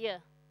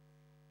idea.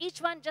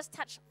 Each one just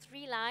touched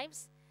 3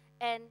 lives,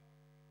 and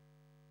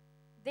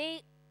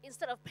they,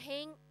 instead of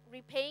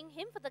repaying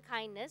him for the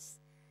kindness,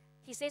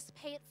 he says,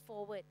 pay it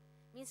forward.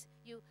 Means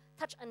you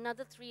touch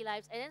another 3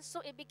 lives. And then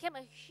so it became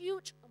a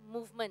huge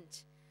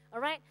movement. All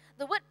right?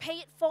 The word pay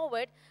it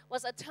forward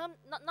was a term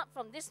not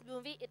from this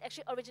movie. It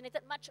actually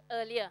originated much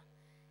earlier.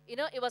 You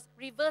know, it was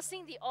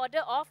reversing the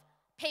order of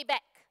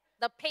payback.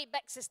 The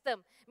payback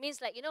system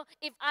means like, you know,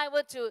 if I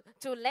were to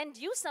lend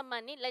you some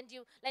money, lend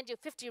you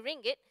 50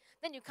 ringgit,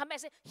 then you come back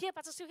and say, here,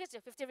 Pastor Sue, here's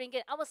your 50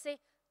 ringgit. I will say,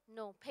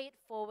 no, pay it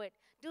forward.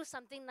 Do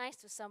something nice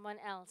to someone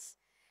else.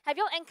 Have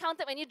you all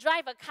encountered when you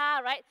drive a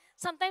car, right?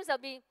 Sometimes there'll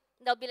be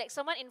like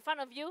someone in front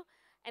of you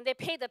and they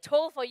pay the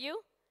toll for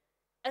you.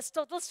 A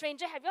total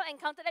stranger. Have you all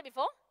encountered that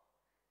before?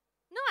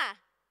 No, ah?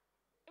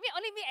 I mean,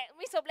 only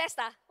me so blessed,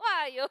 ah?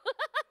 Why are you?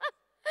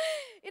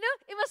 You know,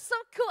 it was so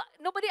cool.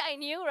 Nobody I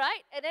knew,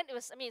 right? And then it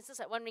was, I mean, it's just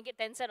like 1 ringgit,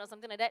 10 cents or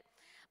something like that.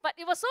 But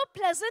it was so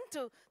pleasant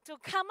to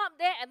come up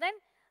there, and then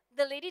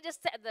the lady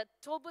just said at the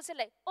toll booth, said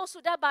like, oh,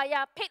 sudah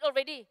bayar, paid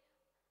already. I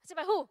said,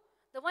 by who?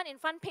 The one in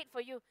front paid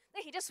for you.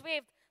 Then he just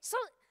waved. So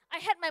I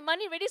had my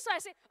money ready, so I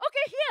said,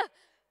 okay, here,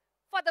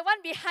 for the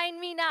one behind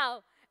me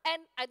now.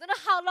 And I don't know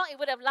how long it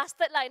would have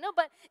lasted, like, you know,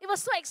 but it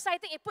was so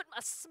exciting. It put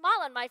a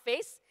smile on my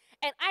face.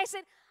 And I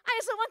said, I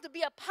also want to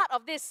be a part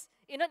of this,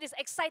 you know, this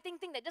exciting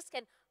thing that just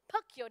can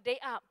perk your day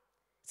up.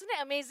 Isn't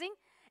that amazing?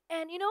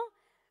 And, you know,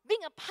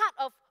 being a part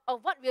of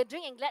what we are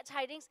doing in Glad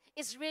Tidings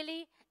is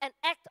really an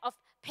act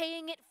of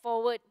paying it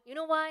forward. You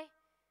know why?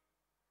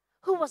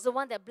 Who was the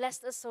one that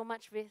blessed us so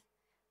much with?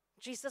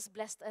 Jesus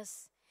blessed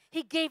us.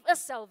 He gave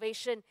us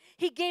salvation.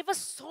 He gave us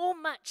so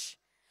much.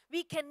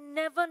 We can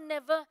never,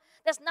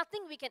 there's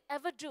nothing we can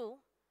ever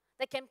do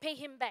that can pay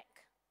him back.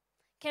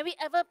 Can we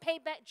ever pay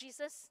back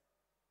Jesus?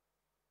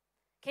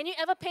 Can you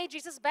ever pay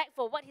Jesus back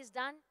for what he's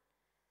done?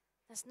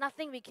 There's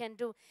nothing we can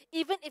do.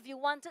 Even if you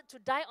wanted to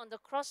die on the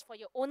cross for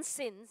your own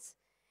sins,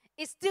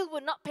 it still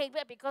would not pay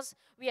back because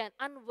we are an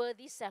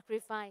unworthy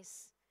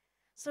sacrifice.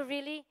 So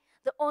really,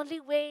 the only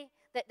way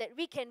that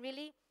we can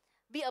really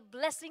be a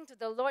blessing to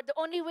the Lord, the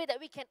only way that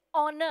we can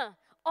honor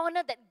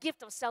that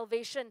gift of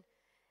salvation,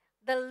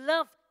 the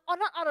love, or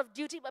not out of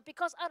duty, but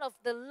because out of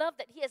the love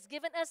that he has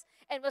given us,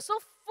 and we're so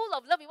full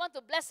of love, we want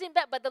to bless him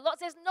back, but the Lord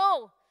says,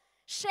 no,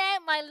 share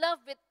my love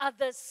with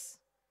others.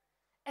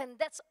 And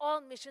that's all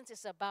missions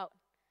is about.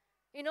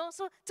 You know,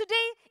 so today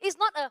is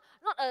not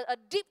a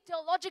deep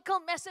theological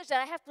message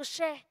that I have to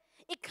share.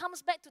 It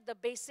comes back to the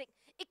basic.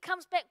 It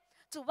comes back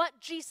to what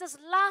Jesus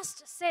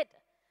last said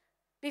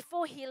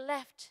before he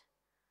left.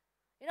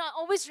 You know, I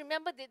always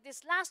remember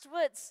these last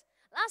words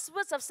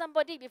of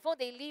somebody before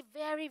they leave,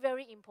 very,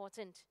 very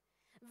important.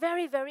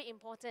 Very, very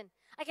important.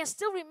 I can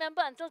still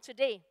remember until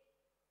today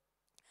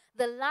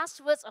the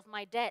last words of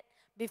my dad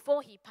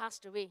before he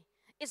passed away.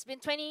 It's been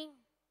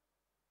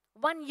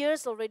 21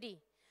 years already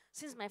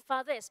since my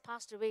father has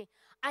passed away.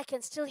 I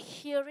can still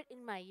hear it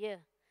in my ear.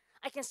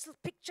 I can still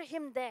picture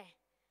him there.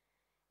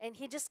 And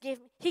he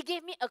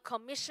gave me a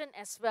commission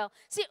as well.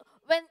 See,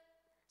 when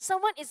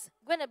someone is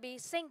going to be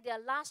saying their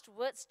last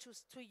words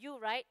to you,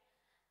 right?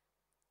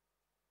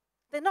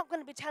 They're not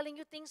going to be telling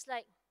you things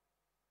like,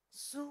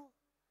 Sue,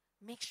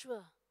 make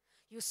sure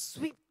you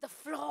sweep the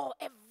floor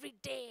every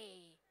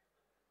day.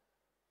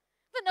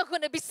 They're not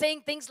going to be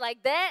saying things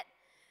like that.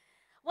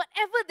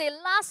 Whatever they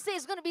last say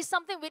is going to be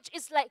something which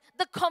is like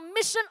the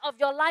commission of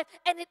your life,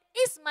 and it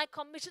is my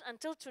commission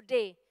until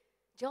today.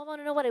 Do y'all want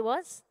to know what it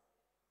was?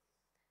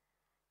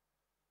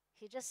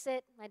 He just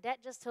said, my dad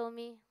just told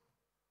me,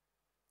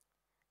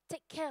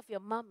 take care of your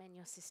mom and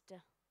your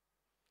sister.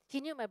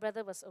 He knew my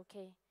brother was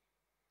okay.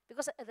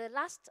 Because at the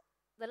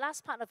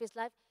last part of his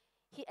life,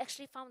 he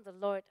actually found the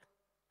Lord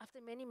after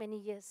many, many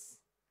years.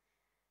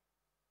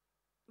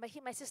 But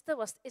my sister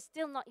is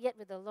still not yet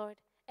with the Lord.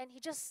 And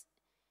he just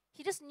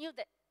knew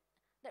that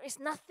there is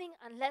nothing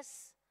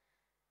unless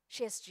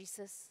she has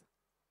Jesus.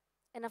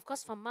 And of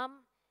course, for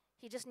Mom,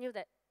 he just knew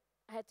that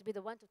I had to be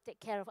the one to take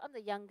care of. I'm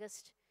the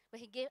youngest. But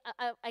he gave,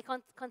 I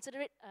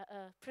consider it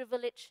a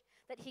privilege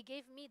that he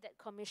gave me that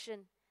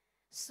commission.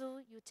 Sue,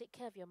 you take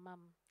care of your mom.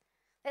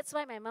 That's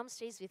why my mom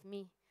stays with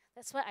me.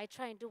 That's why I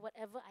try and do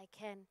whatever I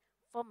can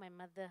for my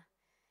mother.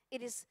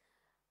 It is,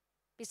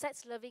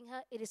 besides loving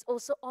her, it is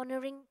also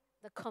honoring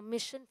the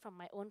commission from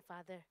my own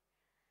father.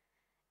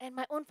 And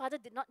my own father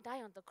did not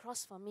die on the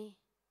cross for me.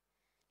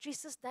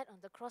 Jesus died on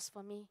the cross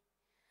for me.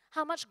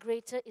 How much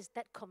greater is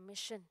that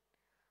commission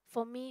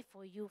for me,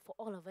 for you, for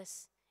all of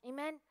us?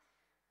 Amen?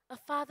 A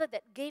father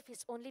that gave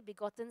his only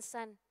begotten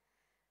son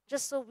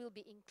just so we'll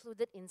be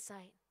included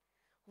inside.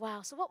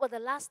 Wow. So what were the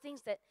last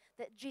things that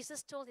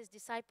Jesus told his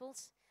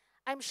disciples?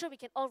 I'm sure we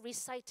can all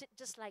recite it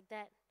just like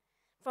that.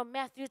 From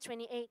Matthew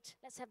 28.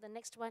 Let's have the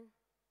next one.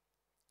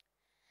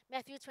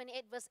 Matthew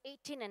 28, verse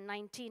 18 and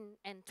 19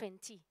 and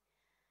 20.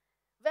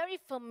 Very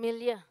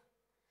familiar.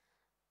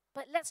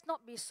 But let's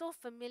not be so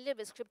familiar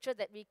with Scripture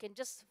that we can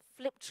just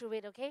flip through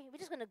it, okay? We're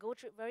just going to go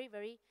through it very,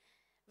 very,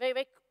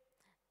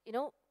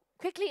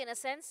 quickly in a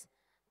sense.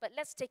 But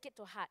let's take it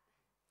to heart.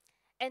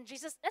 And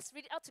Jesus, let's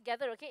read it out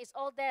together, okay? It's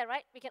all there,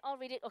 right? We can all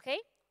read it, okay?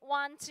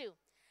 1, 2.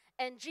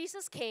 And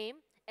Jesus came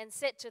and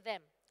said to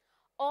them,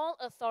 all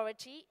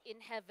authority in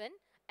heaven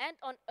and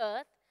on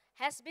earth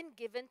has been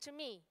given to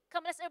me.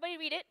 Come, let's everybody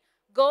read it.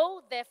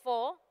 Go,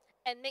 therefore,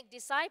 and make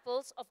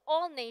disciples of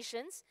all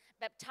nations,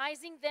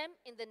 baptizing them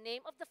in the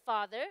name of the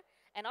Father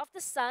and of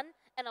the Son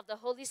and of the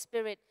Holy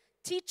Spirit,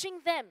 teaching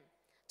them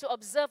to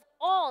observe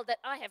all that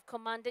I have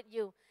commanded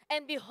you.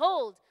 And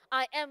behold,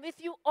 I am with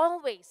you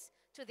always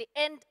to the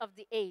end of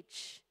the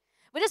age.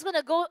 We're just going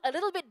to go a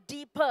little bit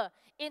deeper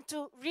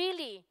into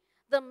really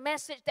the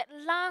message, that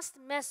last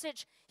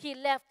message he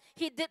left.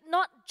 He did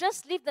not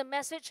just leave the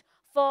message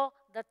for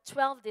the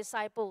 12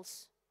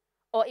 disciples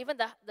or even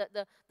the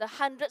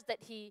hundreds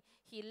that he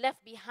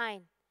left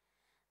behind.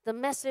 The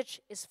message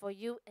is for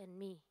you and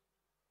me.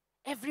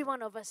 Every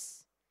one of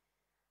us.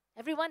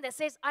 Everyone that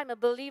says, I'm a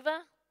believer,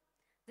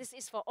 this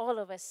is for all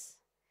of us.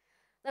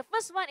 The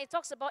first one it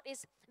talks about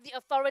is the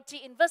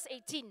authority in verse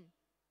 18.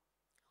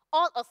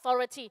 All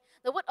authority.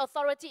 The word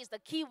authority is the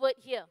key word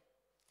here.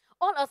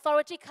 All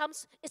authority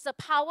it's a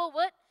power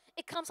word.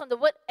 It comes from the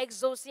word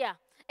exousia.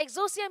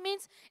 Exousia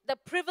means the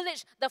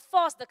privilege, the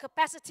force, the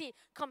capacity,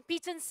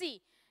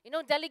 competency.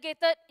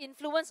 Delegated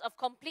influence of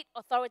complete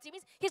authority.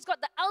 Means he's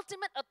got the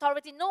ultimate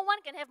authority. No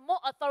one can have more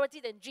authority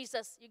than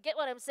Jesus. You get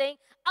what I'm saying?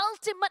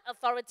 Ultimate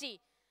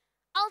authority.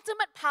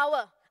 Ultimate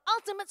power.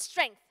 Ultimate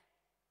strength.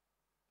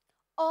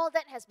 All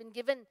that has been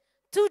given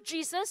to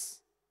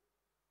Jesus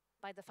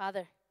by the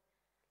Father.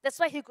 That's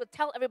why he could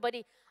tell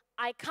everybody,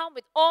 I come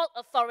with all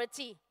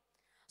authority.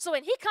 So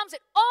when he comes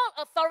with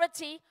all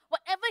authority,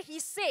 whatever he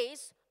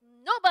says,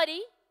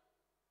 nobody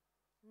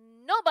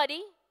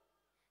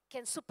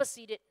can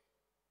supersede it.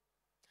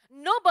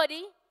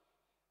 Nobody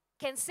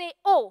can say,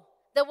 oh,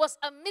 there was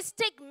a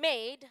mistake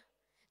made.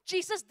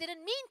 Jesus didn't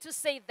mean to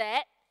say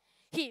that.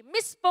 He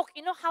misspoke.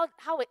 You know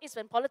how it is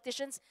when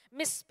politicians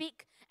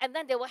misspeak, and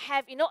then they will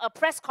have, a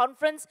press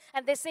conference,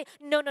 and they say,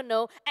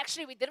 no,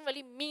 actually we didn't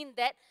really mean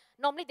that.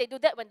 Normally they do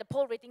that when the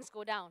poll ratings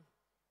go down.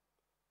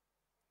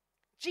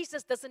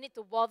 Jesus doesn't need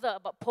to bother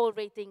about poll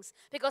ratings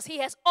because he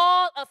has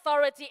all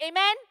authority.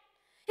 Amen?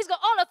 He's got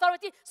all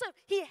authority. So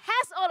he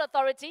has all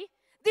authority.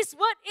 This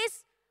word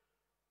is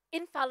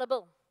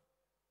infallible,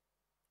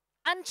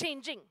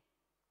 unchanging,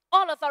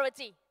 all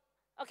authority.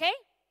 Okay?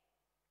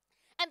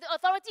 And the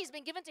authority has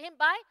been given to him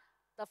by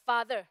the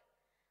Father.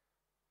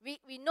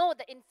 We know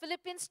that in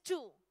Philippians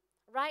 2,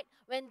 right,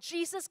 when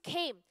Jesus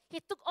came, he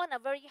took on a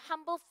very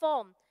humble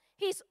form.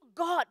 He's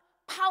God,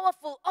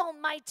 powerful,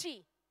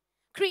 almighty,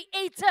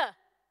 creator,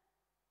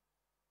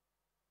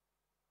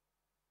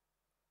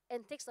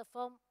 and takes the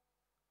form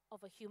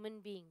of a human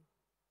being.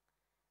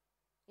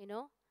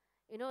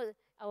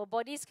 Our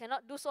bodies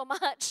cannot do so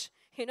much.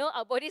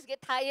 Our bodies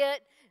get tired,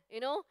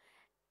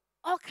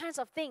 all kinds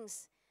of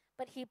things.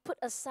 But he put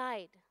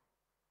aside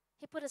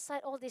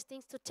all these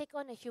things to take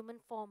on a human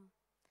form.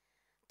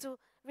 To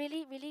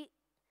really,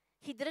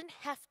 he didn't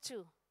have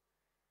to.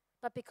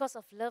 But because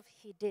of love,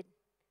 he did.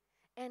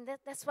 And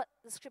that's what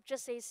the scripture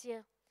says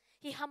here.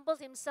 He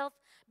humbled himself,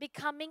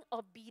 becoming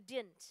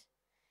obedient,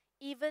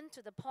 even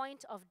to the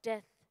point of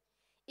death,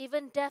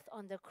 even death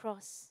on the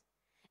cross.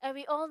 And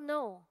we all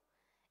know,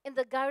 in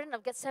the Garden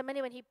of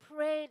Gethsemane, when he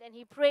prayed and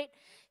he prayed,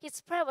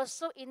 his prayer was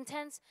so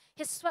intense,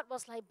 his sweat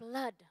was like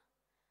blood.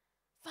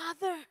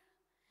 Father,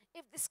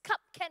 if this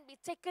cup can be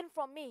taken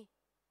from me,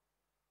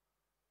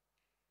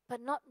 but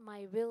not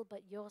my will,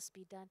 but yours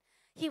be done.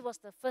 He was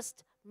the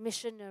first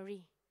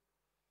missionary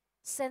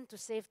sent to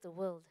save the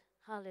world.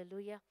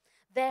 Hallelujah.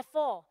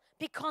 Therefore,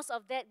 because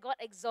of that, God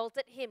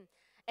exalted him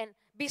and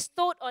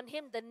bestowed on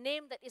him the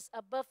name that is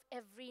above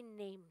every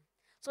name.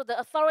 So the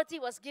authority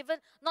was given,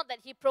 not that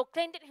he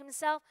proclaimed it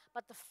himself,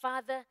 but the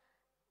Father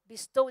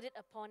bestowed it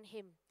upon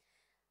him.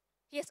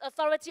 He has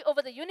authority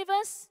over the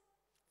universe,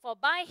 for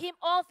by him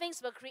all things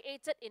were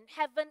created in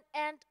heaven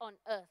and on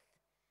earth.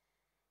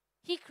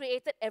 He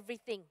created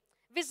everything,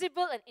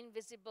 visible and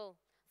invisible.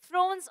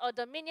 Thrones or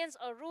dominions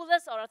or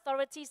rulers or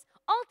authorities,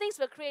 all things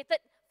were created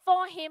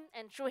for him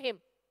and through him.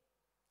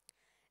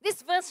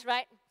 This verse,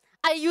 right,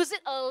 I use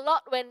it a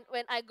lot when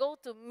I go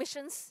to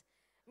missions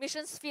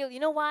field. You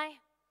know why?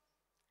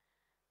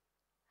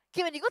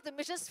 Okay, when you go to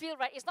missions field,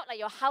 right, it's not like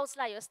your house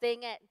you're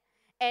staying at.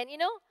 And you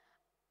know,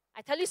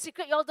 I tell you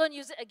secret, y'all don't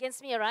use it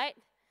against me, all right?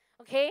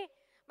 Okay?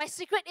 My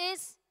secret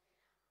is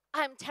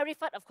I'm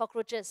terrified of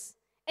cockroaches.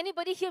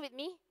 Anybody here with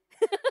me?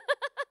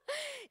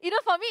 You know,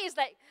 for me, it's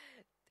like,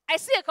 I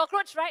see a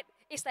cockroach, right?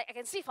 It's like I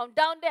can see from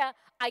down there,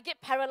 I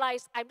get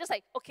paralyzed. I'm just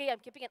like, okay, I'm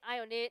keeping an eye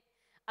on it.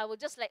 I will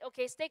just like,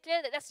 okay, stay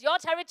clear that that's your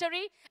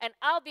territory, and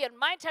I'll be on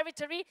my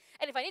territory.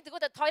 And if I need to go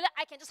to the toilet,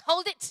 I can just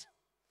hold it.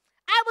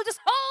 I will just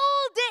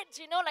hold it,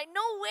 you know, like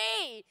no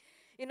way,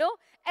 you know.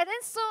 And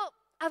then so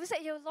I was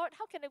like, yo, Lord,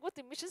 how can I go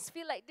to missions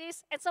field like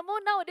this? And somehow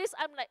nowadays,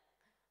 I'm like,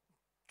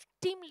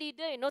 team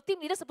leader, you know, team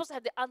leader supposed to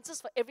have the answers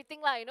for everything,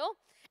 you know,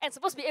 and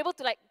supposed to be able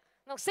to like,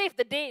 you know, save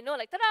the day, you know,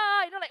 like,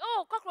 ta-da, you know, like,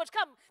 oh, cockroach,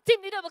 come, team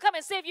leader will come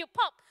and save you,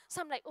 pop.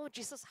 So I'm like, oh,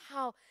 Jesus,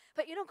 how?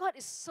 But you know, God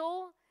is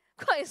so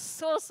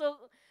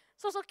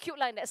cute,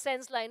 like, in that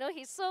sense, like, you know,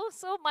 he's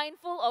so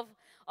mindful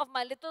of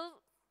my little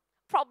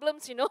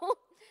problems, you know.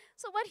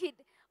 So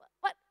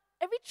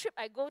every trip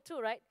I go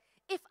to, right,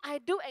 if I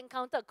do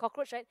encounter a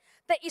cockroach, right,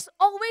 there is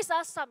always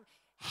some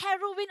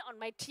heroine on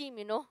my team,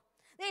 you know.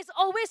 There is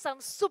always some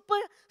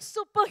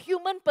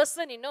superhuman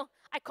person, you know.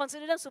 I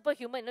consider them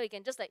superhuman, you know. You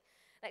can just like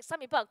some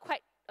people are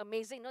quite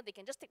amazing, you know. They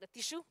can just take the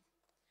tissue.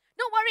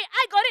 Don't worry,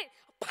 I got it.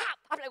 Pop!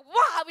 I'm like,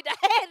 wow, with the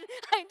hand.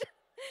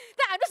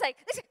 Then I'm just like,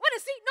 want to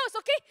see? No, it's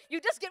okay.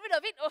 You just get rid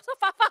of it. Oh, so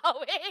far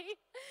away.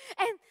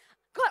 And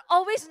God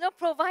always, you know,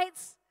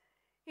 provides,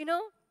 you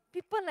know,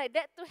 people like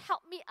that to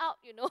help me out,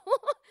 you know.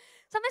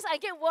 Sometimes I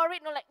get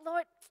worried, you know, like,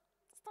 Lord,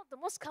 it's not the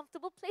most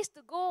comfortable place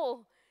to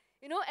go,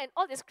 you know, and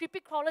all these creepy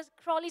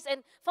crawlies.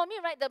 And for me,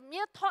 right, the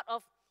mere thought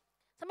of,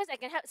 sometimes I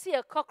can see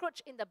a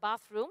cockroach in the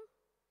bathroom,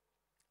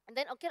 and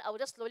then, okay, I will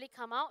just slowly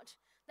come out.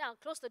 Then I'll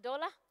close the door,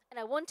 and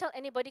I won't tell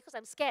anybody because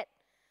I'm scared.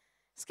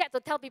 Scared to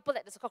tell people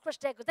that there's a cockroach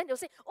there, because then they'll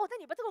say, oh,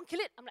 then you better go and kill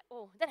it. I'm like,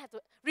 oh, then I have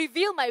to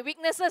reveal my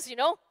weaknesses, you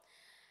know.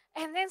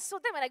 And then, so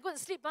then when I go to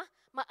sleep,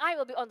 my eye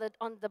will be on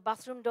the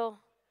bathroom door.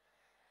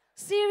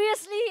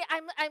 Seriously,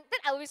 then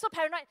I will be so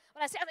paranoid.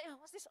 When I say, oh,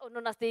 what's this? Oh, no,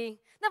 nothing.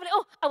 Then I'm like,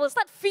 oh, I will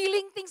start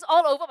feeling things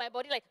all over my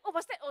body, like, oh,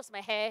 what's that? Oh, it's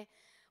my hair.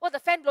 Oh, the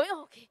fan blowing.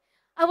 Oh, okay.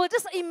 I will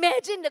just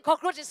imagine the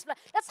cockroach is like,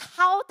 that's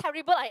how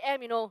terrible I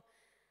am, you know.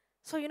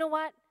 So you know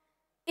what?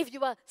 If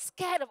you are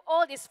scared of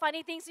all these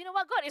funny things, you know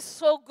what? God is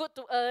so good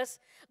to us.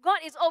 God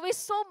is always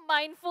so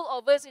mindful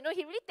of us. You know,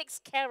 He really takes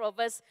care of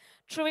us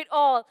through it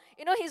all.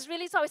 You know, He's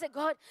really so always said,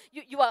 God,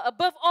 you are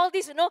above all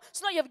this, you know.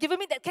 So Lord, you have given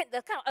me that kind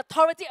of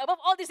authority above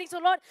all these things. So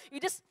Lord,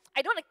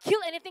 I don't want to kill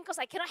anything because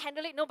I cannot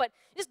handle it. No, but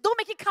just don't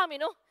make it come, you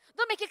know.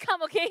 Don't make it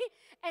come, okay?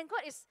 And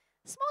God is,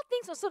 small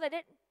things also like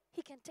that,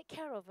 He can take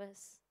care of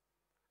us.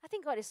 I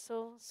think God is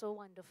so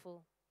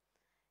wonderful.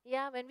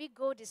 Yeah, when we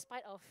go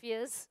despite our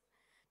fears,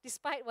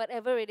 despite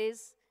whatever it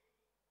is,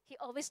 He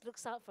always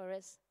looks out for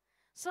us.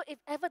 So if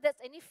ever there's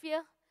any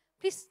fear,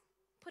 please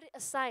put it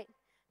aside.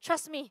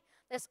 Trust me,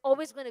 there's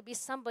always going to be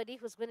somebody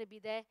who's going to be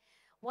there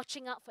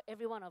watching out for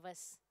every one of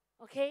us.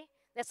 Okay?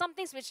 There's some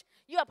things which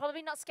you are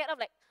probably not scared of.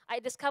 Like I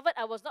discovered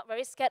I was not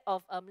very scared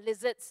of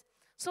lizards.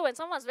 So when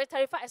someone's very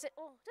terrified, I said,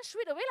 oh, just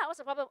shoot it away. What's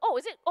the problem? Oh,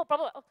 is it? Oh,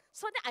 problem. Oh.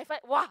 So then I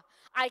felt, wow,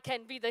 I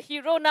can be the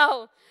hero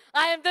now.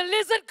 I am the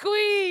lizard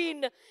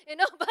queen. You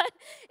know, but,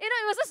 you know,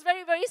 it was just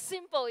very, very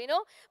simple, you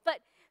know.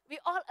 But we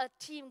all a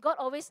team. God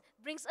always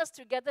brings us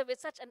together with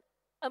such an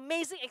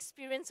amazing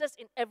experiences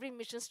in every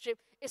mission trip.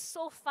 It's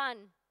so fun,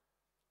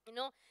 you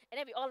know. And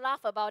then we all laugh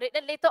about it.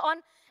 Then later on,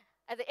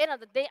 at the end of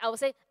the day, I will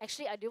say,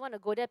 actually, I didn't want to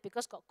go there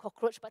because got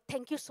cockroach, but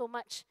thank you so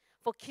much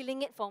for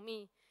killing it for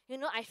me. You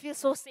know, I feel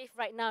so safe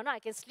right now. Now I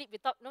can sleep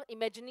without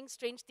imagining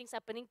strange things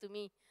happening to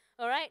me.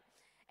 All right?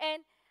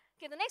 And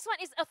okay, the next one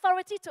is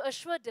authority to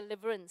assure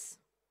deliverance.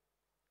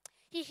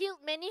 He healed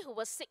many who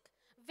were sick,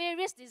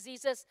 various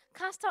diseases,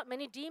 cast out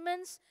many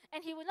demons,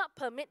 and He would not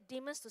permit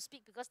demons to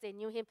speak because they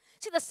knew Him.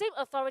 See, the same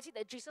authority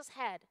that Jesus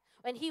had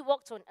when He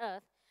walked on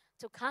earth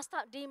to cast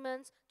out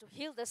demons, to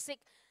heal the sick.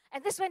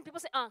 And this when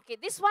people say, okay,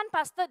 this one,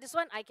 pastor, this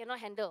one I cannot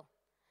handle.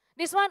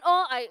 This one,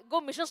 I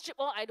go mission trip,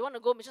 I don't want to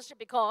go mission trip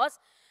because,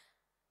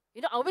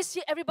 you know, I always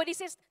hear everybody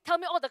says, tell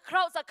me, the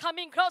crowds are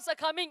coming,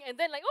 and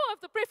then like, I have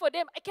to pray for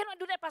them. I cannot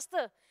do that,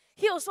 pastor.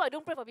 Here also, I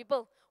don't pray for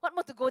people. What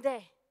more to go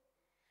there?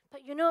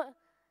 But you know,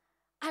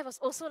 I was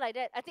also like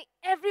that. I think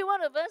every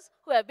one of us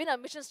who have been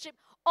on mission trip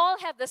all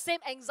have the same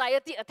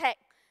anxiety attack.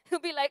 He'll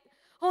be like,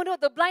 oh no,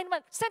 the blind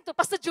one, send to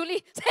Pastor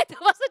Julie,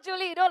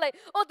 you know, like,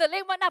 the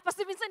lame one,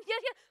 Pastor Vincent, here,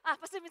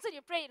 Pastor Vincent,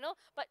 you pray, you know.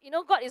 But you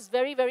know, God is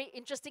very, very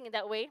interesting in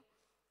that way.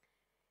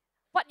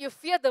 What you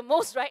fear the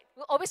most, right,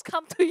 will always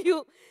come to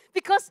you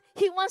because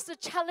He wants to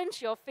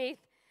challenge your faith.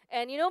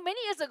 And you know,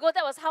 many years ago,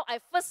 that was how I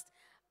first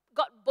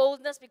got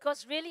boldness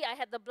because really I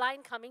had the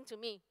blind coming to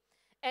me.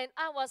 And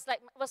I was like,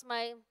 it was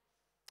my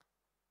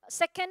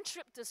second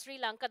trip to Sri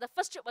Lanka. The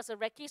first trip was a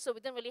recce, so we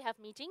didn't really have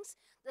meetings.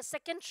 The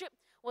second trip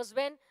was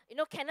when,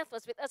 Kenneth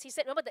was with us. He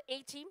said, remember the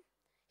A-team?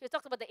 He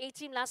talked about the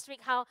A-team last week,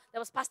 how there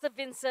was Pastor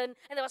Vincent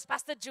and there was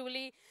Pastor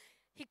Julie.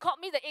 He called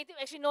me the A-team.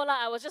 Actually, no,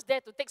 I was just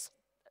there to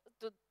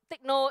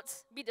take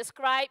notes, be the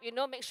scribe,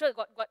 make sure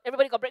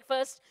everybody got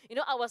breakfast.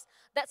 I was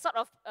that sort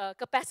of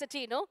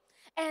capacity,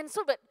 And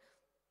so, but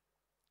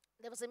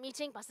there was a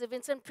meeting. Pastor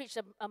Vincent preached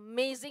an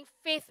amazing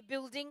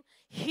faith-building,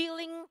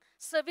 healing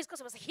service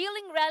because it was a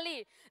healing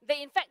rally.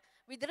 In fact,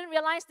 we didn't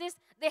realize this.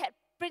 They had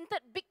printed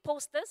big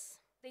posters.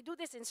 They do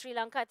this in Sri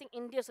Lanka. I think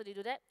India also they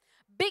do that.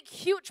 Big,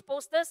 huge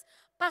posters.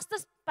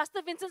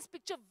 Pastor Vincent's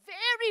picture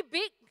very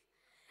big.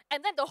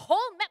 And then the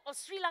whole map of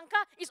Sri Lanka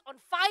is on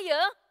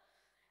fire.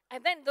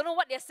 And then don't know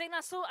what they're saying.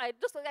 So I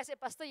said,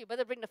 Pastor, you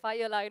better bring the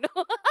fire,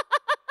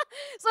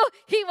 So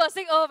he was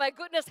saying, oh my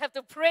goodness, have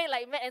to pray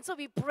like mad. And so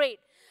we prayed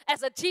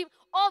as a team.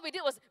 All we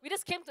did was we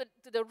just came to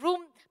the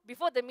room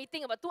before the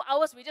meeting, about 2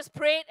 hours. We just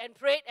prayed and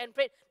prayed and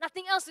prayed.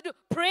 Nothing else to do.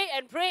 Pray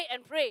and pray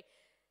and pray.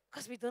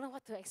 Because we don't know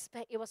what to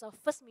expect. It was our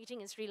first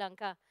meeting in Sri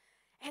Lanka.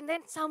 And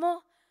then some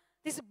more,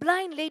 this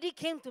blind lady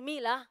came to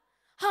me.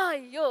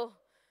 Yo.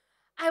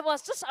 I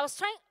was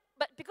trying,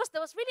 but because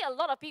there was really a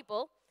lot of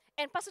people,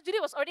 and Pastor Judy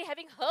was already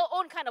having her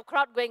own kind of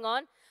crowd going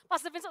on.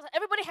 Pastor Vincent,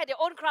 everybody had their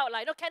own crowd.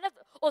 Kenneth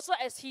also,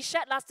 as he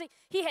shared last week,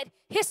 he had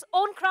his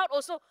own crowd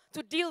also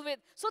to deal with.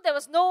 So there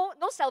was no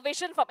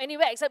salvation from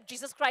anywhere except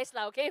Jesus Christ,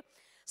 okay?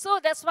 So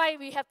that's why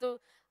we have to,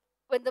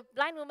 when the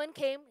blind woman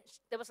came,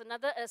 there was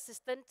another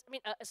assistant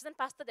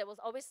pastor that will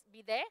always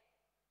be there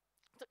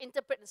to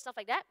interpret and stuff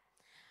like that.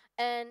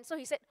 And so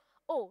he said,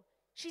 oh,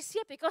 she's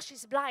here because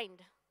she's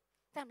blind.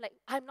 Then I'm like,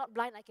 I'm not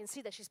blind, I can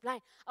see that she's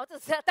blind. I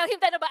wanted to tell him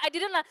that, but I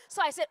didn't.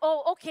 So I said,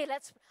 oh, okay,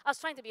 I was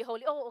trying to be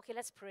holy. Oh, okay,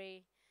 let's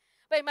pray.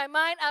 But in my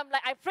mind,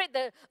 I prayed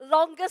the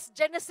longest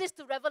Genesis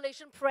to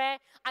Revelation prayer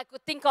I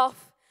could think of.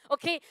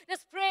 Okay,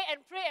 just pray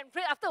and pray and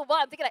pray. After a while,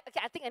 I'm thinking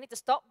okay, I think I need to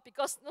stop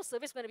because no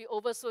service is going to be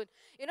over soon.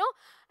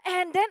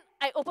 And then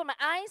I opened my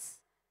eyes.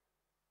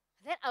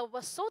 Then I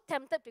was so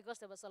tempted because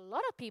there was a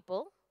lot of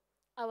people.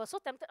 I was so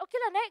tempted. Okay,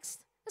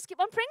 next. Let's keep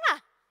on praying.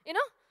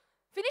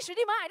 Finish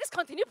reading, I just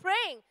continue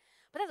praying.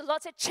 But then the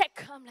Lord said,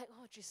 check. I'm like,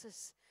 oh,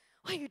 Jesus,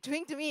 what are you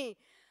doing to me?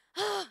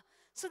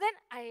 So then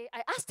I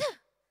asked her.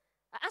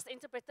 I asked the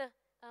interpreter,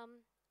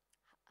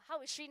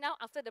 how is she now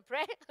after the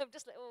prayer? I'm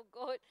just like, oh,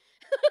 God.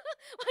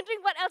 Wondering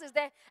what else is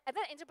there. And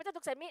then the interpreter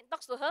looks at me,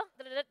 talks to her,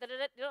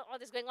 all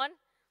this going on.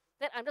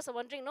 Then I'm just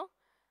wondering, no?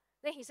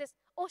 Then he says,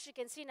 oh, she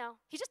can see now.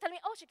 He just told me,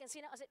 oh, she can see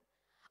now. I said,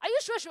 are you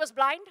sure she was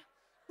blind?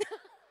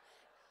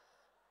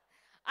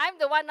 I'm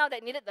the one now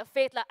that needed the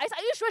faith. I said,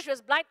 are you sure she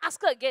was blind?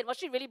 Ask her again. Was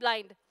she really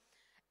blind?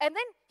 And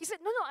then he said,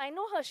 no, I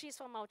know her. She's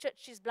from our church.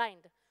 She's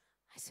blind.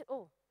 I said,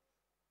 oh.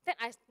 Then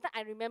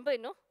I remember,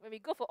 when we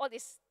go for all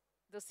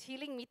those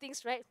healing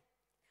meetings, right?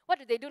 What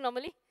do they do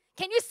normally?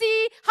 Can you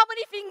see how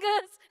many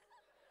fingers?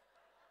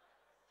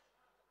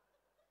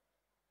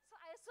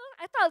 So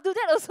I thought I'll do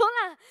that also.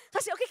 So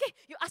I said, okay,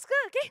 you ask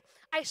her, okay?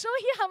 I show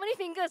here how many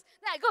fingers.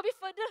 Then I go a bit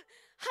further.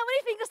 How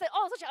many fingers? So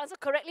she answered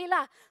correctly.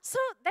 So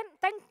then,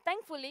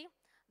 thankfully,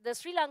 the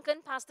Sri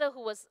Lankan pastor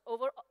who was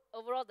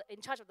overall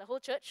in charge of the whole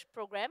church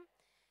program,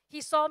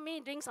 he saw me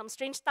doing some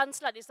strange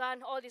stunts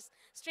all these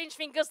strange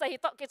fingers that he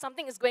thought, okay,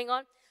 something is going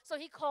on. So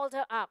he called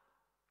her up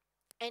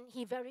and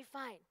he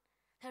verified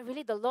that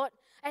really the Lord,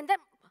 and then,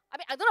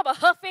 I don't know about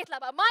her faith,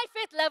 but my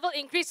faith level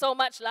increased so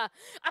much.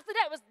 After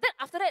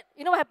that,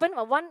 you know what happened?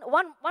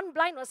 One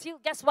blind was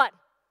healed. Guess what?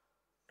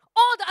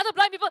 All the other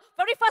blind people,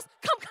 very fast,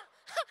 come.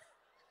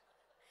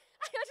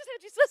 I just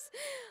said, Jesus.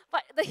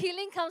 But the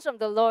healing comes from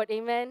the Lord,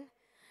 amen.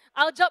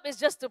 Our job is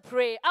just to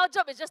pray. Our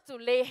job is just to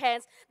lay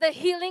hands. The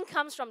healing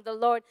comes from the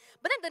Lord.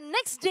 But then the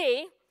next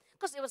day,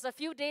 because it was a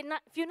few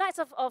nights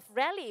of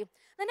rally,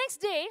 the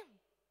next day,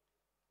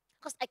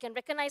 because I can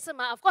recognize her.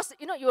 Of course,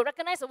 you will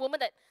recognize a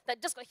woman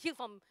that just got healed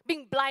from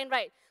being blind,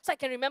 right? So I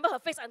can remember her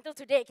face until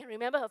today. I can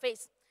remember her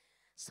face.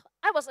 So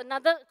I was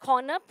another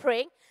corner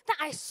praying. Then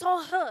I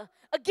saw her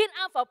again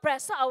out for prayer.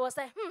 So I was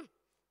like,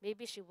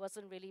 maybe she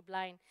wasn't really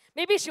blind.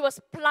 Maybe she was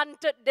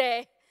planted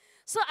there.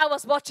 So I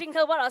was watching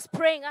her while I was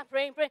praying. Now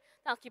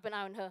I'll keep an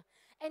eye on her.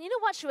 And you know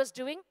what she was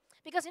doing?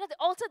 Because, the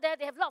altar there,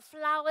 they have a lot of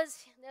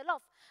flowers. There are a lot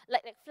of,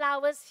 like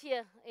flowers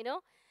here,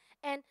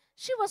 And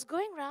she was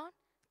going around,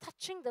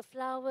 touching the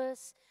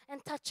flowers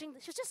and touching.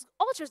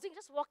 All she was doing,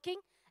 just walking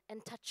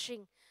and touching.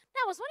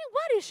 Now I was wondering,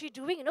 what is she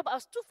doing? But I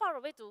was too far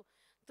away to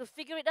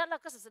figure it out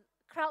because there's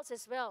crowds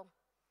as well.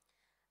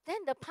 Then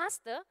the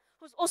pastor,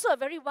 who's also a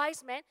very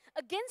wise man,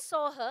 again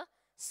saw her,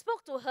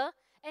 spoke to her,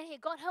 and he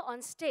got her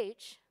on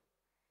stage.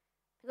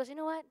 Because you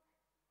know what?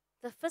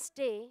 The first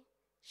day,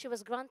 she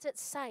was granted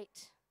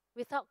sight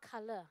without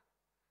color.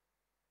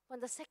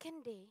 On the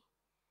second day,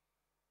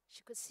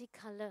 she could see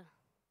color.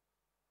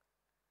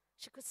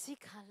 She could see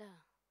color.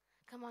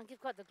 Come on, give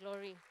God the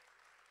glory.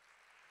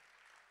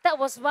 That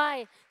was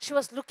why she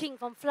was looking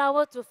from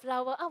flower to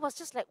flower. I was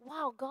just like,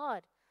 wow,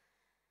 God.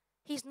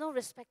 He's no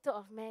respecter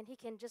of man. He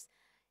can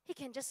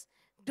just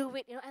do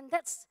it, And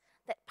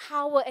that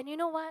power. And you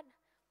know what?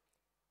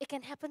 It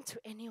can happen to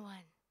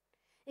anyone.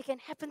 It can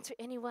happen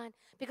to anyone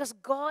because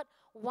God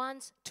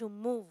wants to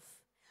move.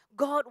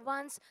 God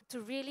wants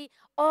to really,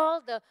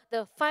 all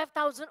the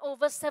 5,000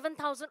 over,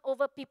 7,000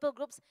 over people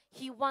groups,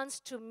 He wants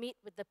to meet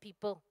with the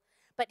people.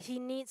 But He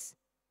needs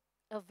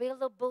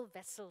available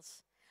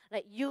vessels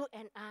like you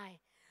and I.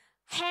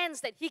 Hands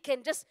that He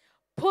can just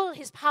pull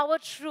His power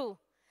through.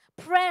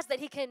 Prayers that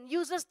He can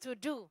use us to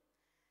do.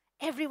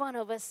 Every one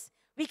of us,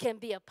 we can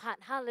be a part.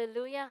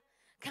 Hallelujah.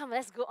 Come,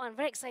 let's go on.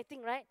 Very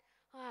exciting, right?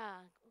 Wow.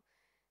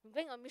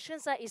 Going on mission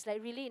side is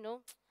like really,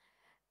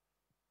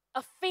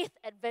 a faith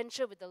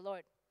adventure with the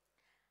Lord.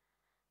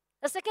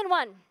 The second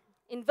one,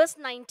 in verse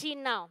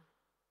 19 now,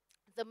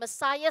 the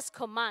Messiah's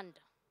command.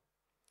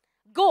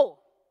 Go.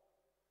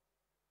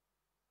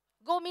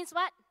 Go means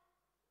what?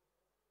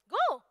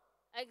 Go.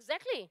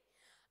 Exactly.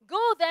 Go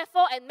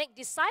therefore and make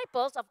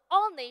disciples of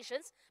all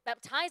nations,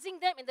 baptizing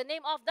them in the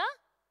name of the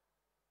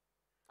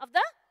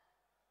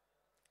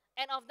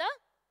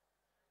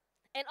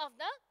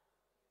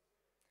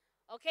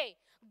Okay.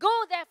 Go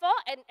therefore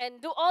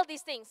and do all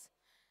these things.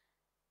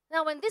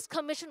 Now when this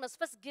commission was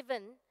first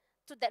given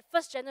to that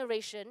first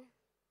generation,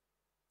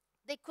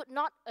 they could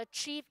not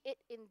achieve it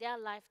in their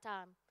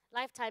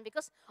lifetime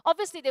because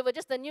obviously they were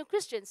just the new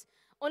Christians,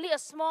 only a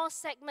small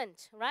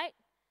segment, right?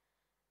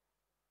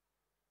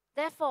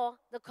 Therefore,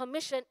 the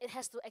commission, it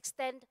has to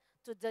extend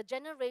to the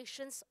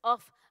generations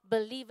of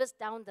believers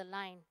down the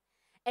line.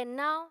 And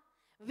now,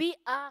 we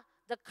are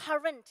the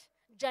current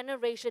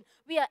generation.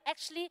 We are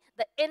actually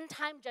the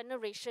end-time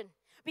generation.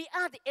 We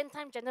are the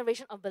end-time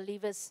generation of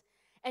believers.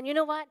 And you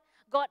know what?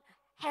 God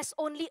has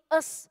only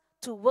us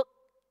to work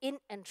in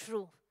and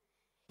through.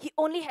 He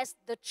only has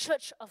the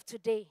church of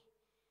today.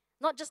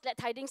 Not just Glad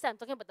Tidings, I'm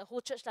talking about the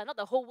whole church. Not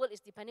the whole world is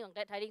depending on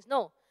Glad Tidings,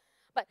 no.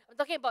 But I'm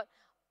talking about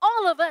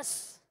all of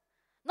us.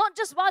 Not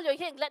just while you're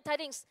here in Glad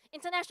Tidings.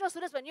 International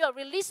students, when you are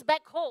released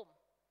back home,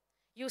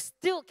 you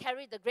still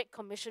carry the Great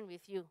Commission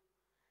with you.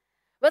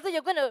 Whether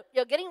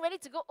you're getting ready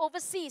to go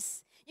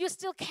overseas, you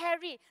still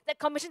carry that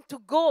commission to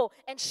go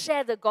and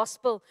share the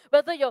gospel.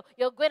 Whether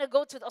you're going to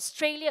go to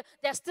Australia,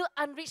 there are still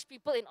unreached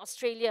people in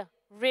Australia.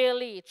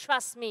 Really,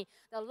 trust me.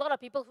 There are a lot of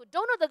people who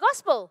don't know the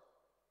gospel.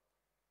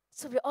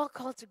 So we're all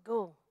called to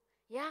go.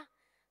 Yeah?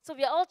 So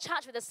we are all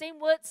charged with the same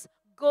words.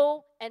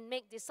 Go and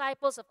make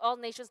disciples of all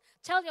nations.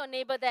 Tell your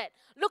neighbor that.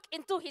 Look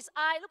into his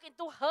eye, look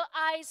into her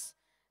eyes.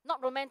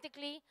 Not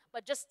romantically,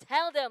 but just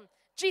tell them.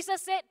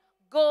 Jesus said,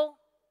 go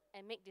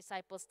and make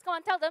disciples. Come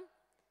on, tell them.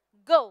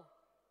 Go.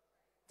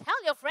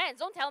 Tell your friends.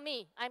 Don't tell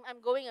me.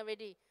 I'm going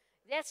already.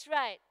 That's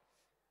right.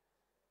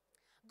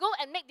 Go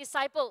and make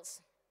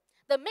disciples.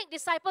 The make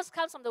disciples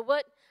comes from the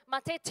word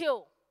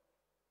mateteo.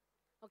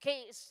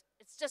 Okay, it's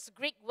just a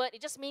Greek word.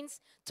 It just means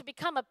to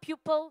become a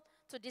pupil,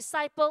 to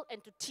disciple,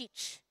 and to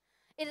teach.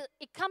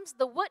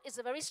 The word is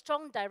a very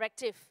strong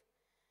directive,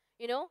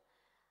 And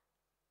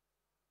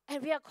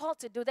we are called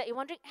to do that. You're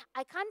wondering,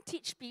 I can't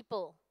teach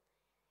people.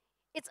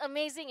 It's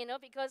amazing,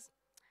 because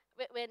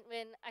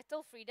when I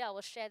told Frida, I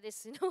will share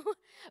this,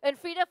 When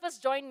Frida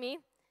first joined me,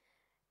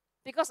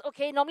 because,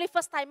 normally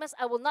first-timers,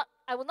 I will not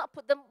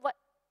put them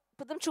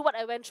through what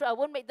I went through. I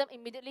won't make them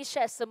immediately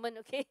share a sermon,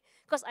 okay?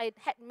 Because I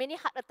had many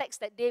heart attacks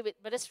that day with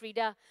Brother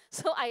Frida.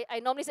 So I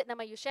normally said,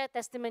 Nama, you share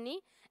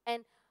testimony,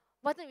 and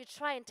why don't you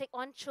try and take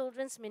on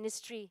children's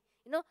ministry?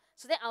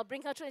 So then I'll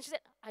bring her through, and she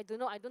said, I don't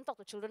know, I don't talk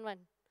to children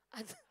one.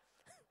 I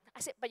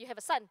said, but you have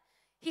a son.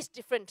 He's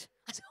different.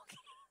 I said, okay.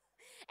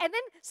 And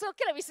then,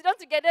 we sit down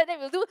together, then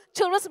we'll do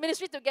children's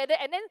ministry together,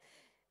 and then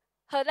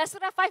her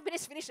lesson, 5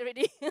 minutes finished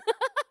already. Then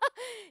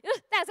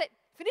I said,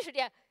 finish already?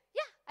 Yeah,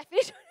 I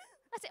finished.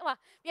 I said, wow,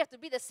 we have to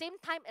be the same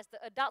time as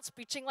the adults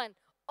preaching one.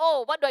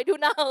 Oh, what do I do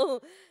now?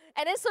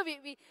 And then so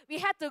we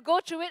had to go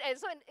through it, and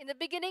so in the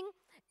beginning,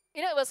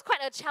 it was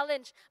quite a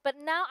challenge. But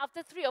now,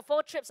 after 3 or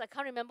 4 trips, I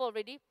can't remember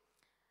already,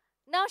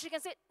 now she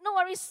can say, no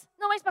worries,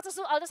 Pastor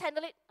Sue, I'll just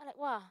handle it. I'm like,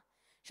 wow.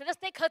 She'll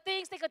just take her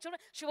things, take her children.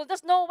 She will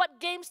just know what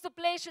games to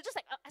play. She'll just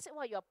I said,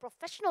 wow, you're a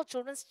professional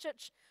children's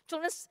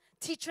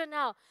teacher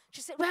now. She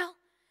said, well,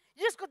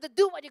 you just got to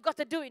do what you got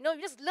to do, You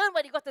just learn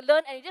what you got to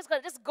learn, and you just got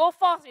to just go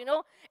forth,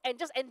 and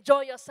just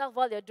enjoy yourself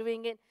while you're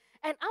doing it.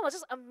 And I was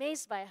just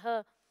amazed by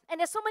her. And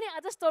there's so many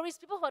other stories,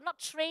 people who are not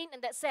trained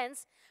in that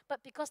sense,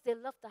 but because they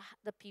love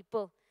the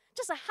people.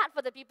 Just a heart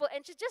for the people,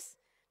 and she just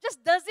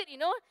does it,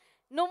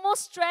 No more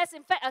stress.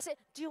 In fact, I said,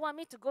 do you want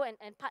me to go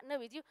and partner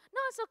with you? No,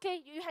 it's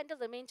okay. You handle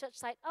the main church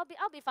side. I'll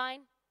be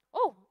fine.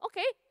 Oh,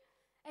 okay.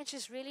 And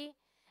she's really,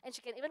 and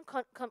she can even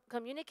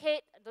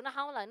communicate. I don't know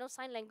how, I know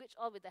sign language,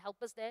 all with the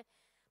helpers there.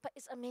 But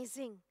it's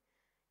amazing.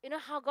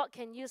 How God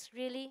can use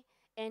really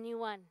any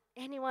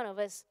one of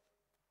us.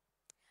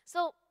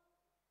 So,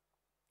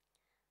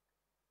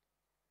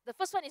 the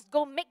first one is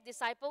go make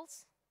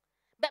disciples.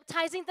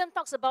 Baptizing them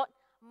talks about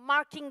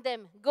marking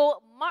them.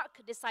 Go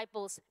mark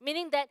disciples,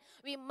 meaning that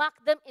we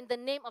mark them in the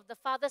name of the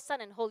Father, Son,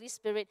 and Holy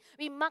Spirit.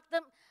 We mark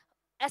them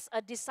as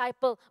a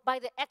disciple by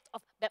the act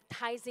of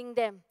baptizing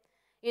them.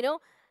 When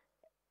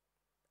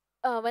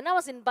I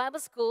was in Bible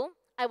school,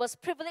 I was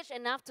privileged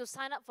enough to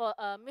sign up for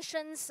a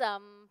missions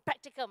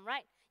practicum,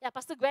 right? Yeah,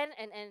 Pastor Gwen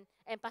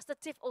and Pastor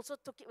Tiff also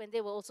took it when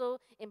they were also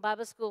in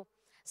Bible school.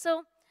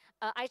 So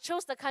I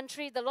chose the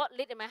country, the Lord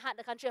laid in my heart,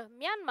 the country of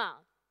Myanmar.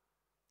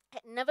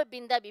 Had never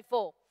been there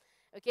before.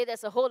 Okay,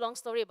 there's a whole long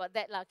story about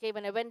that. Okay,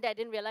 when I went there, I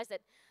didn't realize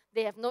that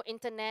they have no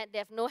internet, they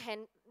have no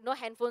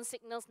handphone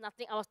signals,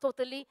 nothing. I was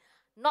totally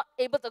not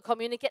able to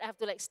communicate. I have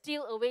to like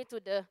steal away to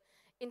the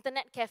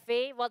internet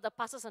cafe while the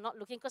pastors are not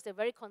looking because they're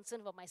very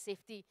concerned about my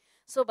safety.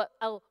 So, but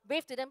I'll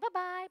wave to them,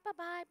 bye-bye,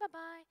 bye-bye,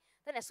 bye-bye.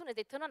 Then as soon as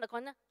they turn on the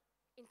corner,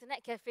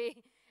 internet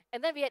cafe.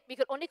 And then we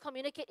could only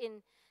communicate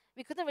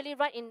we couldn't really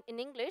write in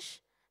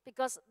English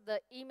because the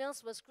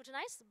emails were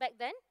scrutinized back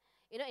then.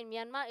 You know, in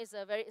Myanmar is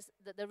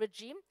the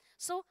regime.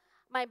 So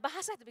my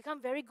Bahasa had to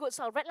become very good.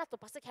 So I'll write to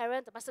Pastor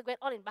Karen, to Pastor Gwen,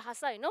 all in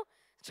Bahasa, you know.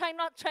 Trying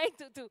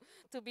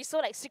to be so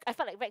like secret. I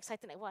felt like very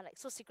excited, like wow, like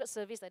so secret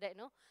service like that, you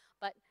know.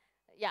 But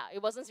yeah,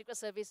 it wasn't secret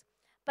service.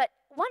 But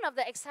one of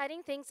the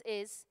exciting things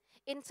is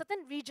in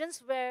certain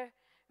regions where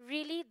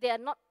really they are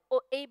not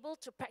able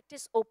to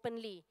practice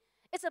openly.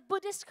 It's a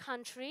Buddhist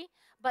country,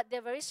 but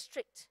they're very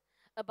strict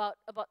about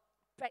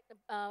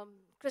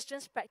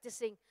Christians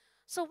practicing.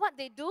 So what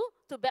they do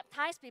to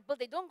baptize people,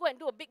 they don't go and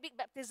do a big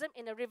baptism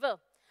in a river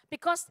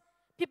because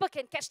people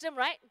can catch them,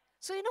 right?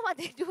 So you know what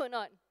they do or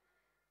not?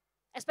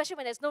 Especially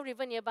when there's no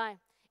river nearby.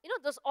 You know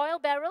those oil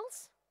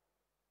barrels?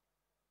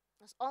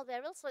 Those oil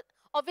barrels? So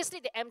obviously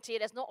they're empty,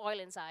 there's no oil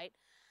inside.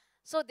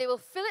 So they will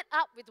fill it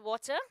up with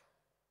water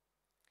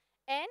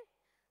and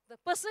the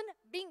person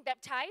being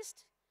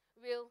baptized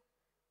will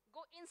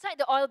go inside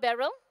the oil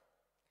barrel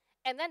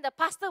and then the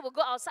pastor will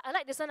go outside. I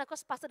like this one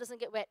because pastor doesn't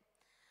get wet.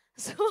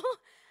 So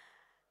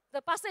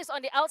the pastor is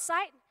on the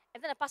outside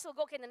and then the pastor will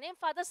go, okay, in the name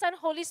Father, Son,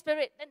 Holy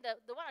Spirit. Then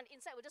the one on the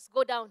inside will just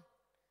go down.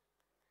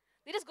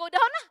 They just go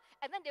down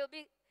and then they will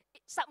be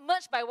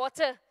submerged by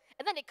water.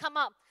 And then they come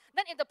up.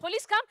 Then if the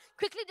police come,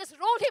 quickly just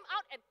roll him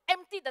out and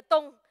empty the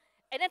tong.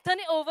 And then turn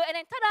it over and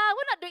then ta-da,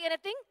 we're not doing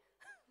anything.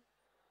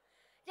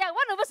 Yeah,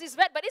 one of us is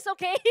wet, but it's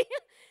okay.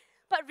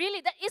 But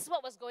really, that is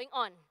what was going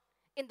on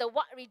in the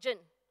Wat region.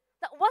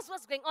 That was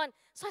what's going on.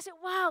 So I said,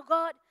 wow,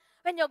 God,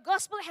 when your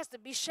gospel has to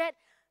be shared,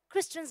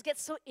 Christians get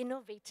so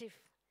innovative.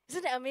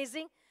 Isn't that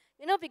amazing?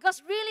 You know,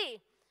 because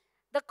really,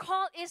 the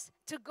call is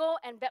to go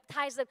and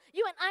baptize them.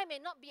 You and I may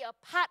not be a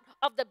part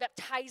of the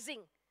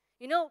baptizing,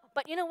 you know,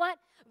 but you know what?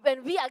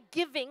 When we are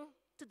giving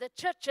to the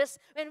churches,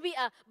 when we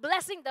are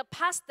blessing the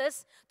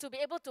pastors to be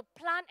able to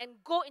plant and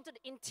go into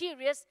the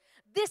interiors,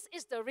 this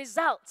is the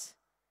result.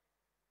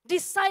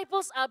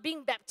 Disciples are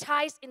being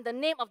baptized in the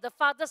name of the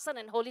Father, Son,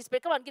 and Holy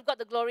Spirit. Come on, give God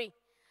the glory.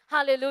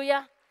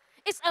 Hallelujah.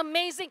 It's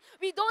amazing.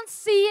 We don't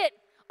see it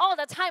all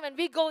the time when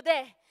we go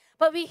there,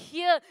 but we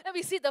hear and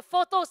we see the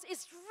photos.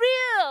 It's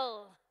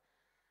real.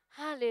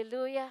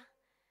 Hallelujah.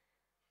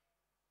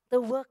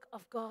 The work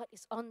of God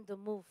is on the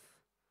move.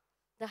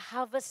 The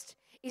harvest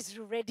is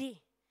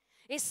ready.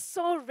 It's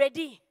so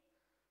ready.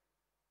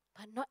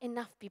 But not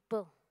enough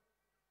people.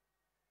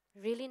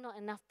 Really not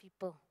enough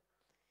people.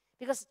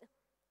 Because,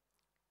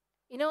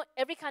 you know,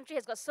 every country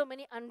has got so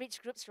many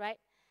unreached groups, right?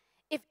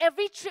 If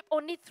every trip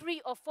only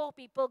 3 or 4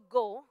 people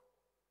go,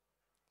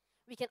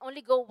 we can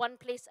only go one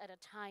place at a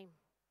time.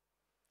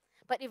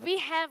 But if we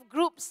have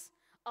groups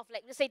of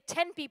like, let's say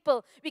 10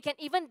 people, we can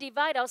even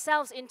divide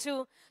ourselves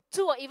into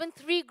 2 or even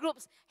 3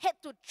 groups, head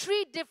to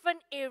 3 different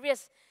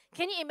areas.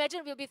 Can you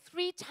imagine we'll be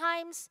 3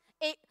 times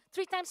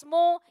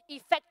more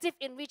effective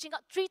in reaching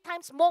out, 3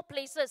 times more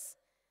places.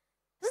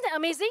 Isn't that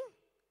amazing?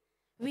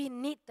 We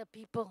need the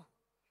people.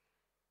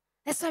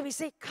 That's why we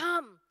say,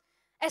 come.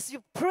 As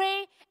you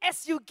pray,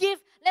 as you give,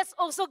 let's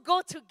also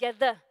go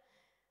together.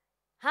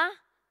 Huh?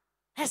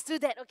 Let's do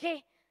that,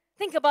 okay?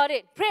 Think about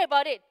it. Pray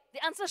about it.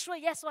 The answer is sure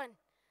yes one.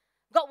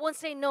 God won't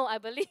say no, I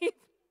believe.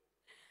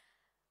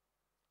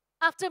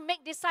 After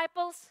make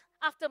disciples,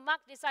 after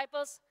mark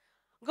disciples,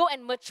 go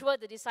and mature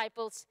the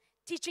disciples,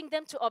 teaching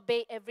them to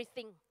obey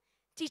everything.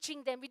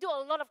 Teaching them. We do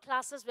a lot of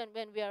classes when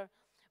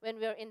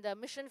we're in the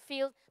mission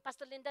field.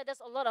 Pastor Linda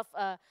does a lot of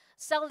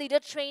cell leader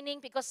training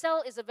because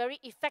cell is a very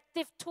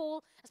effective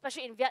tool,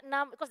 especially in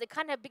Vietnam, because they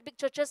can't have big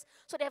churches.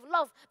 So they have a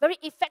lot of very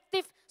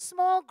effective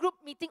small group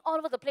meeting all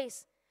over the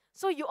place.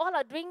 So you all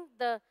are doing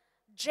the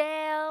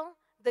gel,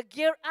 the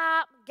gear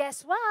up.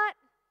 Guess what?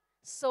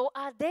 So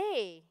are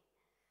they.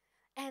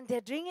 And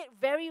they're doing it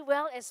very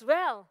well as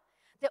well.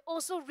 They're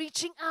also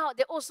reaching out.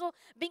 They're also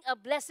being a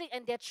blessing,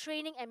 and they're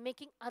training and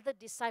making other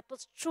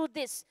disciples through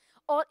this,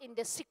 all in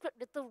the secret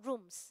little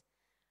rooms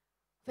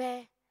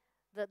where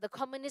the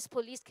communist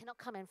police cannot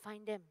come and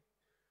find them.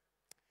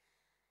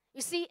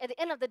 You see, at the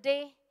end of the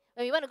day,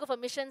 when we want to go for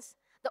missions,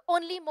 the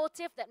only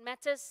motive that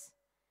matters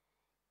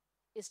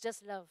is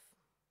just love.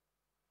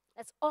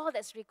 That's all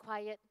that's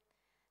required.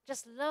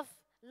 Just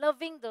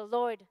loving the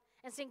Lord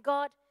and saying,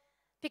 God,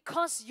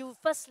 because you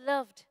first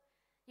loved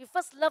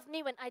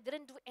me when I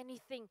didn't do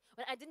anything,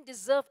 when I didn't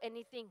deserve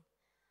anything.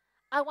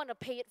 I want to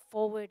pay it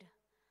forward.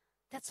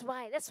 That's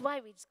why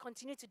we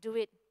continue to do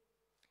it.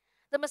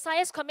 The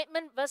Messiah's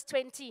commitment, verse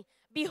 20.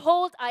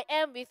 Behold, I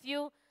am with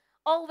you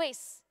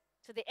always,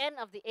 to the end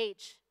of the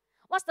age.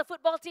 What's the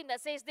football team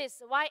that says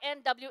this?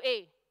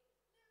 YNWA.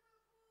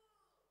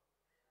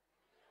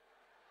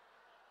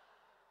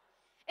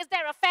 Is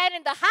there a fan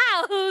in the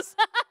house?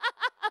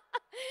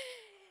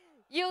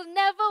 You'll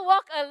never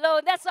walk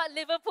alone. That's what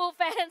Liverpool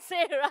fans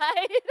say,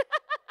 right?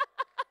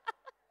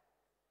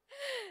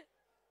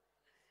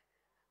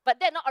 But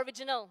they're not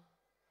original.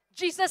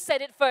 Jesus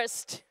said it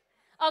first.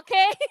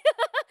 Okay?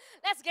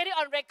 Let's get it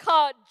on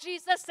record.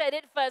 Jesus said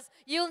it first.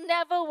 You'll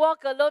never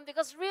walk alone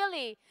because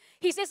really,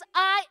 he says,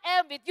 I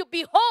am with you.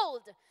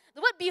 Behold.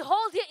 The word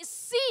behold here is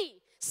see.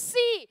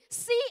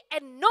 See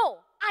and know.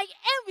 I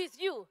am with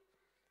you.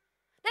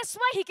 That's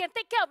why he can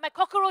take care of my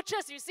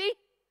cockroaches, you see.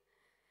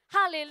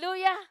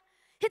 Hallelujah.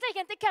 He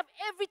can take care of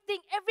everything,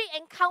 every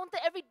encounter,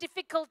 every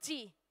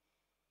difficulty.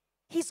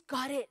 He's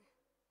got it.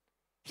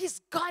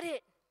 He's got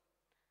it.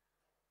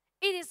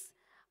 It is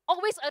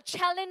always a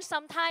challenge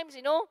sometimes,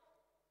 you know.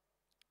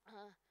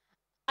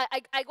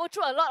 I go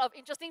through a lot of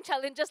interesting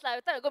challenges. Like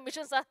every time I go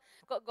missions,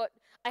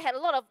 I had a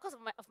lot of, because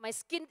of my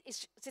skin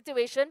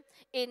situation.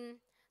 In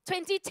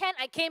 2010,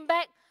 I came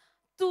back.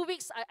 2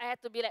 weeks, I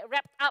had to be like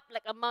wrapped up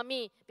like a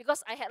mummy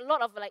because I had a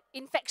lot of like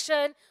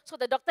infection. So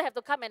the doctor had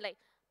to come and like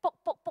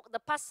poke the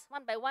pus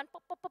one by one,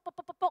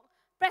 poke,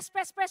 press,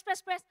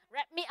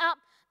 wrap me up.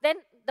 Then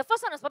the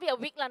first one was probably a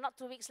week lah, not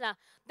 2 weeks lah.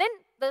 Then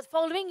the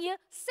following year,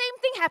 same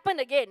thing happened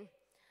again.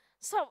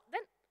 So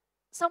then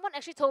someone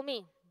actually told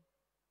me,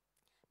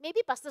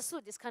 maybe Pastor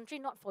Su, this country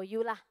not for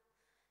you lah.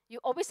 You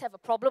always have a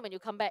problem when you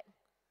come back.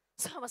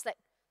 So I was like,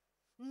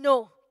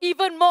 no,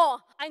 even more,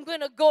 I'm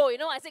going to go. You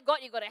know, I said, God,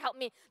 you got to help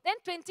me. Then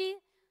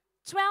 2012,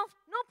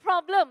 no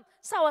problem.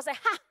 So I was like,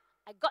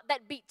 I got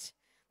that beat.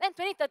 Then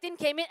 2013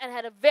 came in and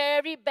had a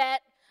very bad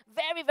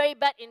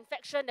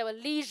infection. There were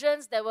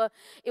lesions.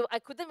 I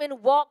couldn't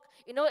even walk.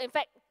 You know, in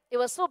fact, it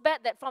was so bad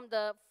that from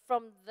the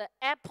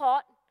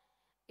airport,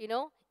 you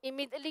know,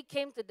 immediately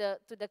came to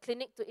the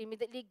clinic to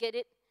immediately get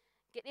it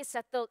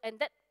settled. And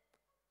that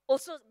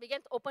also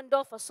began to open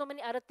door for so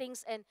many other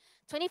things. And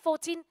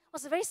 2014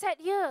 was a very sad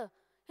year.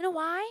 You know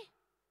why?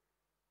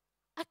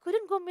 I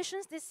couldn't go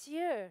missions this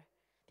year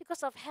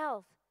because of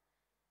health.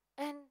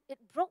 And it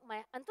broke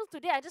until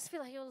today, I just feel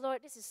like, oh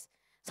Lord,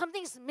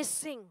 something is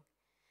missing.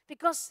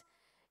 Because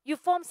you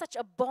form such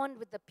a bond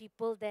with the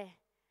people there.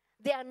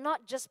 They are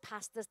not just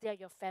pastors, they are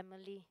your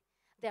family.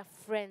 They are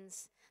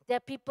friends. They are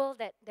people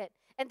that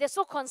and they're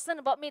so concerned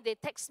about me. They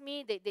text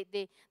me,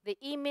 they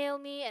email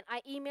me, and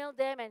I email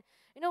them. And,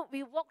 you know,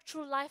 we walk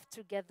through life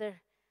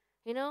together.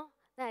 You know?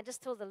 Then I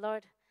just told the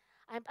Lord,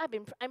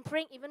 I'm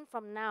praying even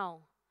from now.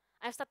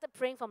 I've started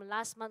praying from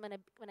last month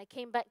when I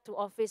came back to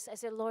office. I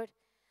said, Lord,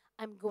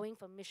 I'm going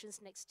for missions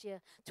next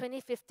year.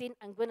 2015,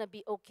 I'm going to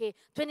be okay.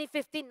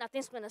 2015,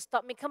 nothing's going to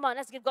stop me. Come on,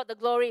 let's give God the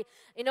glory.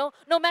 You know,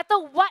 no matter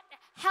what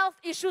health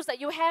issues that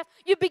you have,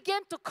 you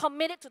begin to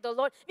commit it to the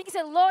Lord. You can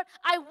say, Lord,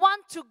 I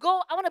want to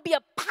go. I want to be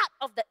a part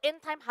of the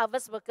end time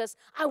harvest workers.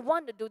 I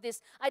want to do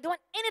this. I don't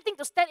want anything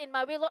to stand in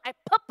my way, Lord. I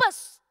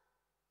purpose.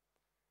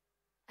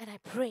 And I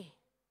pray.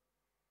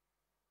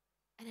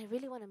 And I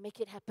really want to make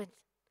it happen.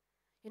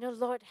 You know,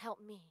 Lord, help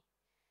me.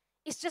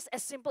 It's just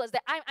as simple as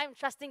that. I'm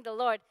trusting the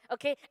Lord,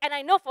 okay? And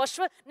I know for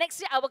sure next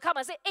year I will come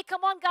and say, hey,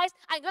 come on, guys.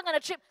 I'm going on a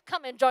trip.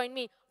 Come and join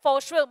me.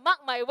 For sure. Mark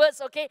my words,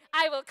 okay?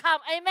 I will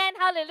come. Amen.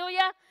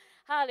 Hallelujah.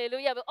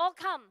 Hallelujah. We'll all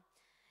come.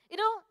 You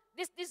know,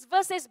 this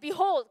verse says,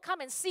 behold,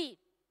 come and see.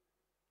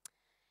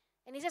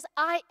 And he says,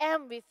 I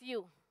am with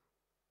you.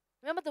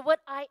 Remember the word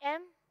I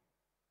am?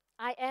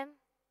 I am.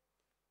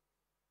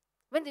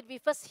 When did we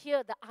first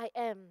hear the I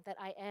am, that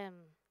I am?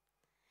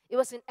 It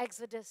was in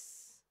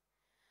Exodus.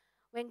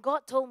 When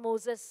God told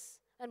Moses,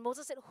 and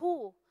Moses said,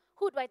 Who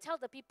do I tell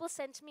the people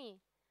sent me?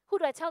 Who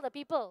do I tell the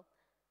people?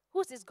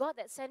 Who's this God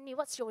that sent me?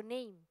 What's your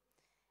name?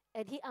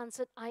 And he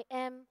answered, I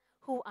am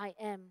who I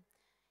am.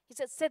 He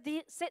said,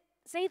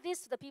 say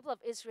this to the people of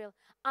Israel.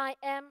 I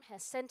am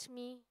has sent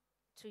me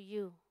to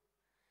you.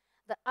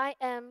 The I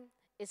am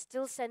is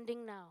still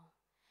sending now.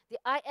 The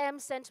I am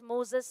sent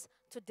Moses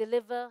to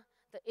deliver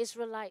the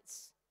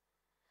Israelites.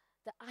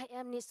 The I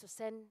am needs to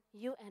send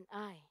you and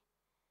I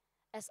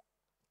as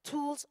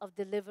tools of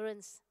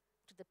deliverance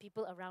to the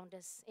people around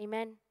us.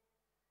 Amen.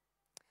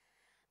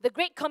 The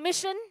Great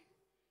Commission,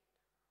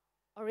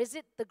 or is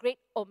it the Great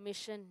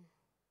Omission?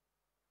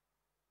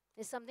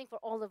 It's something for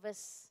all of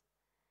us.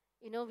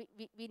 You know,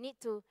 we need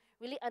to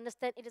really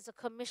understand it is a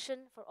commission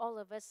for all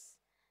of us.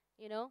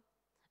 You know,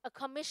 a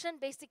commission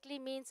basically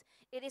means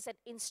it is an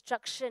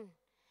instruction.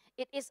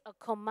 It is a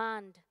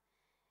command.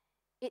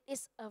 It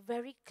is a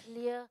very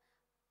clear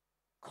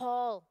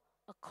call.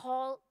 A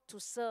call to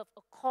serve,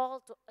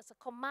 as a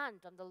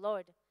command from the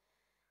Lord.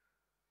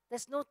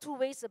 There's no two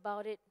ways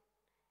about it.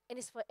 And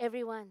it's for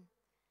everyone.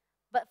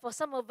 But for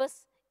some of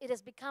us, it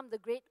has become the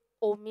great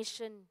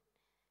omission.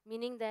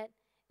 Meaning that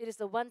it is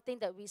the one thing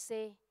that we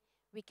say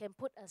we can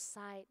put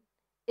aside.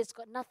 It's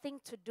got nothing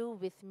to do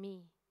with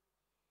me.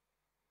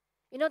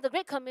 You know, the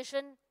Great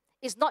Commission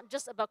is not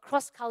just about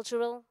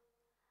cross-cultural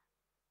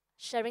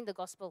sharing the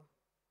gospel.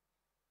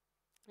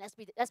 Let's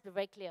be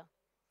very clear.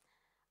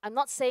 I'm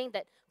not saying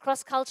that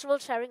cross-cultural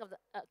sharing of the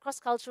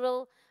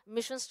cross-cultural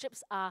mission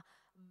trips are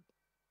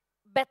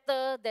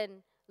better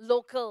than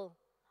local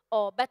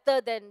or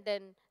better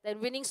than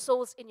winning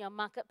souls in your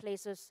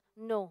marketplaces.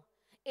 No,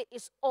 it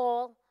is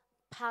all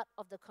part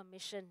of the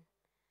commission.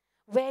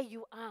 Where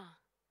you are,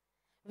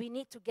 we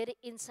need to get it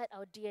inside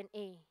our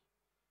DNA.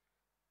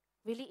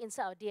 Really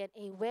inside our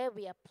DNA, where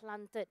we are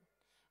planted,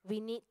 we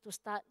need to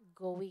start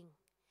going.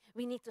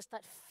 We need to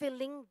start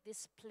filling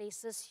these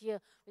places here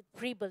with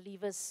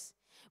pre-believers.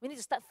 We need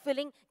to start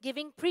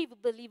giving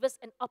pre-believers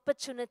an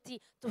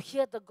opportunity to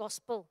hear the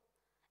gospel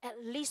at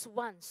least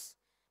once,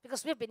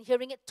 because we've been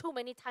hearing it too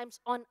many times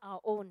on our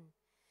own.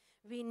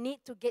 We need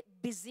to get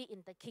busy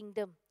in the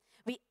kingdom.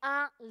 We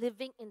are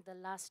living in the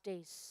last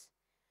days.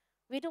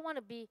 We don't want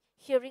to be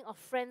hearing of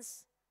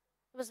friends.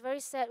 It was very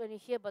sad when you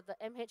hear about the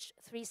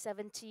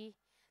MH370,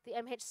 the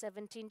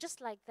MH17,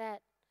 just like that.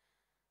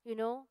 You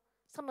know,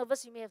 some of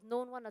us, you may have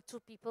known one or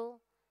two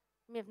people,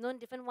 you may have known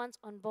different ones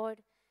on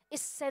board.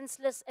 It's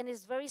senseless, and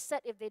it's very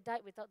sad if they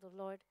died without the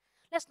Lord.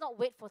 Let's not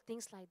wait for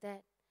things like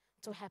that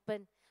to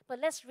happen. But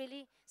let's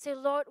really say,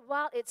 Lord,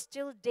 while it's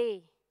still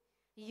day,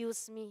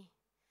 use me.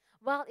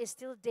 While it's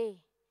still day,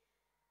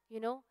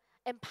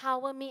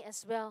 empower me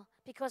as well.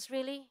 Because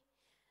really,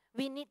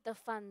 we need the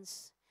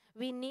funds.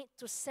 We need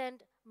to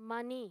send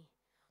money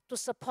to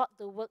support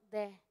the work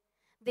there.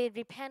 They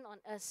depend on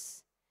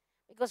us.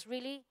 Because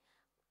really,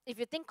 if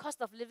you think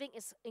cost of living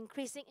is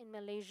increasing in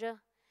Malaysia,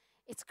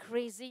 it's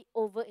crazy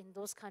over in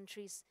those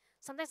countries.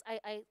 Sometimes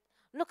I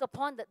look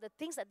upon the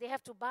things that they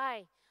have to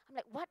buy. I'm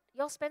like, what?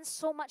 Y'all spend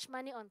so much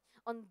money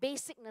on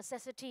basic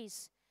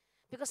necessities.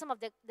 Because some of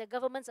their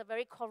governments are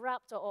very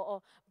corrupt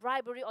or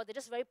bribery, or they're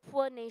just very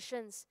poor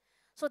nations.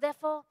 So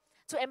therefore,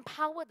 to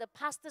empower the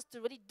pastors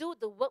to really do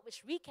the work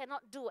which we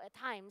cannot do at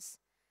times,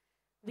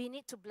 we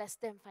need to bless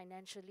them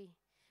financially.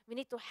 We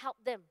need to help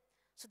them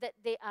so that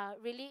they are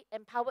really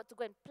empowered to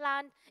go and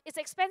plant. It's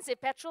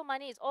expensive. Petrol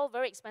money is all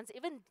very expensive.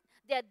 Even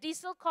their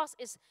diesel cost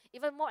is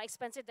even more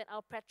expensive than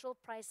our petrol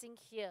pricing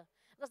here,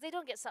 because they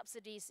don't get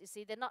subsidies, you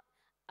see. They're not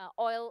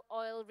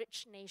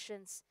oil-rich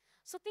nations.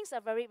 So things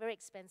are very, very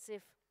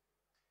expensive.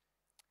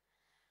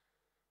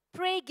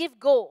 Pray, give,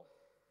 go.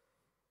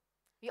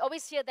 We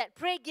always hear that.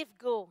 Pray, give,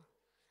 go.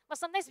 But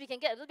sometimes we can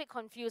get a little bit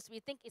confused. We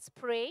think it's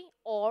pray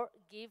or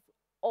give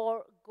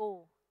or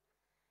go.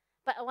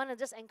 But I want to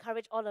just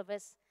encourage all of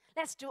us.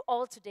 Let's do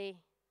all today.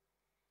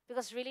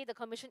 Because really the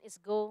commission is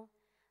go.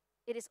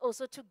 It is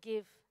also to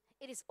give.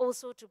 It is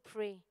also to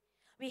pray.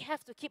 We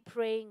have to keep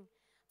praying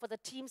for the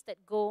teams that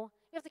go.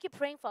 We have to keep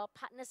praying for our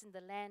partners in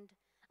the land.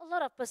 A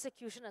lot of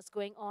persecution is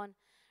going on.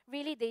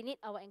 Really, they need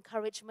our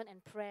encouragement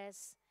and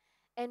prayers.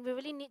 And we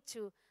really need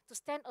to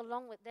stand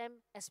along with them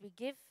as we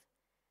give.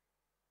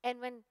 And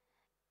when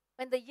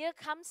the year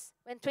comes,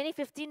 when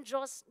 2015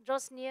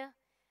 draws near,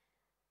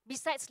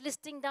 besides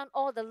listing down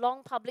all the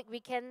long public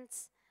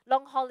weekends,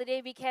 long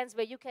holiday weekends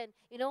where you can,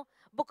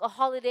 book a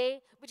holiday,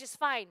 which is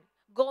fine.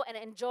 Go and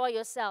enjoy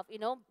yourself,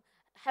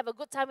 have a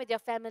good time with your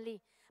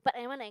family. But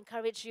I want to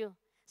encourage you,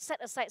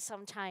 set aside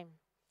some time.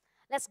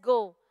 Let's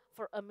go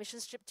for a mission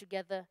trip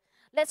together.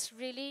 Let's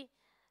really,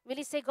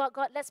 really say, God,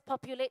 let's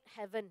populate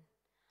heaven.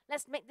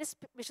 Let's make this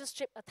mission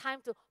trip a time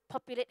to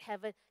populate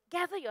heaven.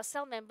 Gather your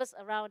cell members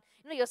around.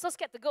 You're so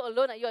scared to go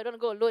alone. I don't want to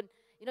go alone.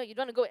 You don't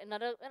want to go with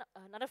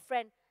another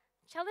friend.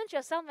 Challenge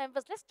your cell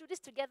members. Let's do this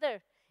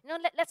together.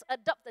 Let's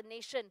adopt the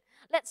nation.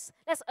 Let's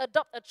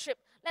adopt a trip.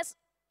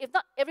 If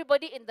not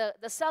everybody in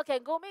the cell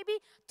can go, maybe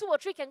 2 or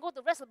 3 can go.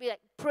 The rest will be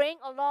like praying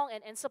along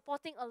and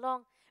supporting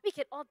along. We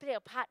can all play a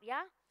part,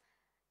 yeah?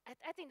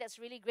 I think that's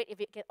really great if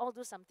we can all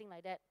do something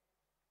like that.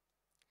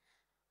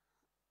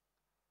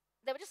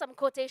 There were just some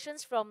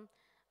quotations from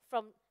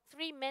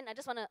 3 men. I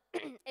just want to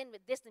end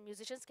with this. The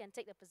musicians can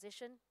take the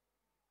position.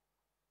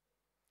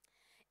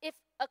 If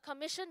a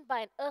commission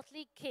by an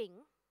earthly king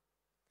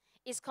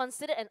is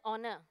considered an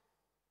honor,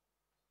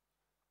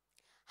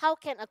 how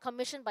can a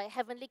commission by a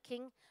heavenly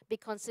king be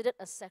considered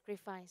a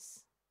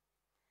sacrifice?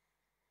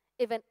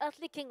 If an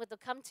earthly king were to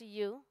come to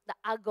you, the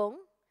Agong,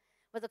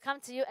 were to come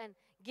to you and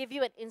give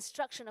you an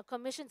instruction, a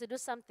commission to do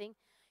something,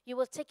 you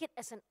will take it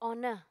as an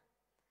honor.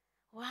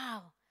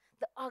 Wow,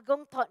 the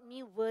Agong thought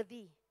me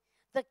worthy.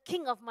 The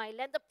king of my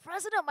land, the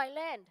president of my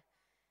land.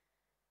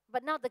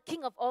 But now the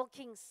king of all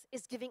kings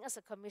is giving us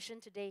a commission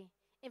today.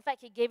 In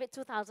fact, he gave it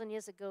 2,000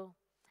 years ago,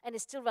 and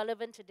it's still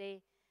relevant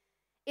today.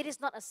 It is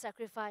not a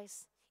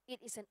sacrifice. It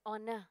is an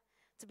honor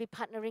to be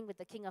partnering with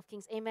the King of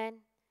Kings. Amen.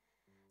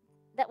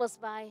 That was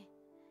by, do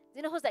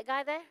you know who's that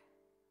guy there?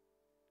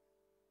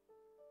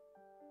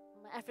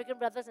 My African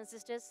brothers and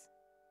sisters.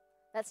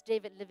 That's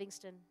David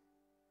Livingstone,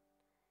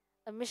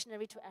 a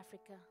missionary to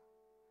Africa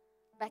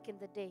back in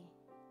the day.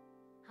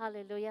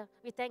 Hallelujah.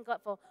 We thank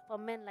God for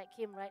men like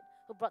him, right?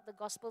 Who brought the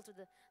gospel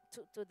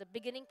to the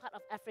beginning part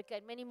of Africa,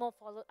 and many more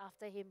followed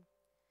after him.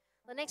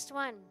 The next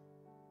one.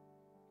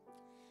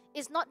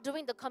 Is not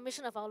doing the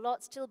commission of our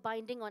Lord still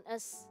binding on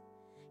us?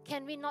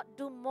 Can we not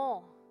do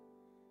more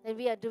than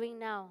we are doing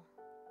now?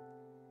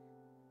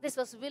 This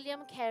was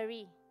William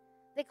Carey.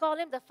 They call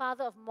him the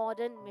father of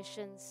modern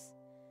missions.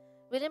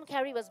 William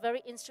Carey was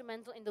very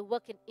instrumental in the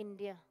work in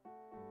India.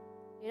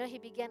 You know, he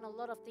began a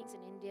lot of things in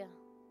India.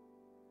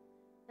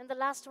 And the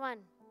last one,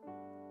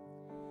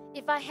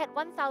 if I had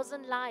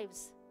 1,000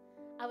 lives,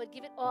 I would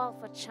give it all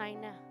for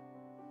China.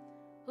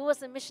 Who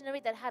was a missionary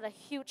that had a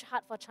huge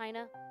heart for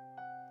China?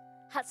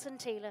 Hudson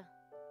Taylor.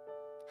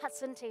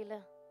 Hudson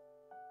Taylor.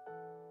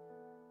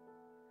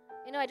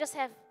 You know, I just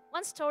have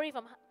one story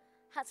from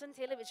Hudson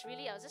Taylor, which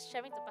really I was just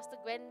sharing to Pastor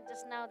Gwen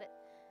just now, that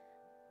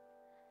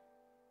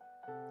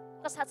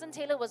because Hudson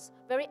Taylor was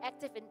very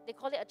active in, they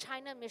call it a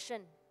China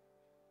mission.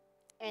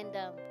 And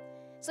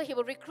so he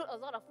will recruit a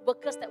lot of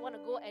workers that want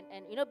to go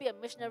and you know, be a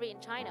missionary in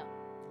China.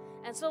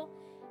 And so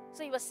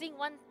he was seeing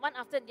one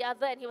after the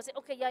other, and he was saying,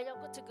 okay, yeah, you're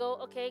good to go.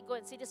 Okay, go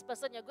and see this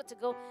person, you're good to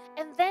go.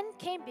 And then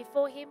came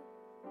before him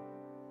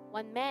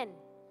one man.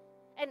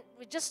 And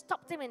we just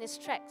stopped him in his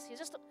tracks.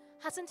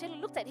 Hudson Taylor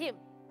looked at him.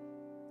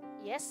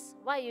 Yes,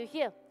 why are you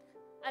here?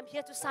 I'm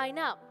here to sign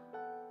up.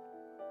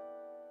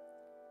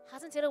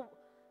 Hudson Taylor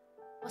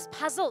was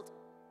puzzled.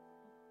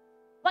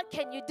 What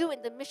can you do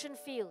in the mission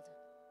field?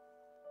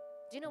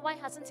 Do you know why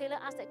Hudson Taylor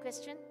asked that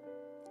question?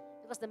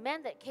 Because the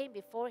man that came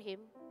before him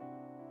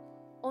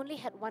only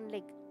had one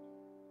leg.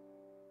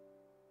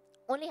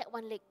 Only had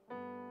one leg.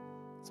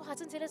 So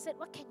Hudson Taylor said,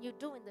 what can you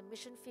do in the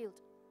mission field?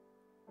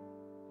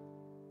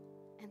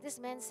 And this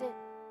man said,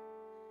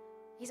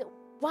 he said,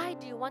 why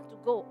do you want to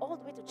go all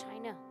the way to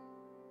China?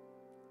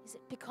 He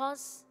said,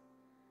 because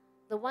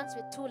the ones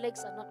with two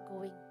legs are not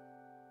going.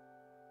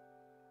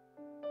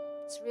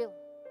 It's real.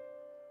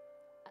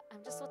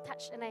 I'm just so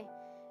touched. And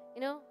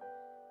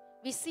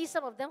we see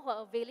some of them who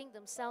are availing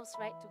themselves,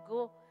 right, to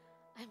go.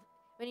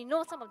 When you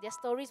know some of their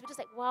stories, we're just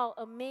like, wow,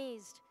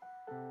 amazed.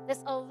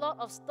 There's a lot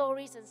of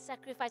stories and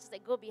sacrifices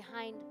that go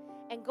behind.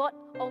 And God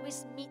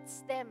always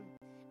meets them,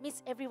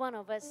 meets every one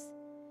of us.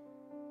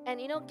 And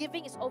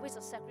giving is always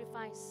a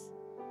sacrifice.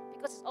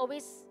 Because it's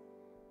always,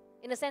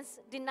 in a sense,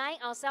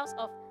 denying ourselves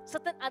of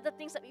certain other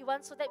things that we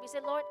want, so that we say,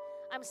 Lord,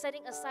 I'm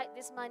setting aside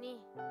this money.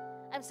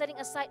 I'm setting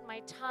aside my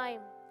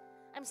time.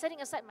 I'm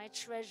setting aside my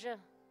treasure.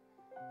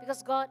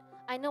 Because God,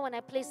 I know when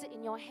I place it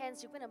in your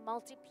hands, you're going to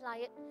multiply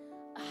it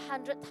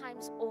 100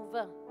 times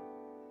over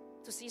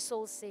to see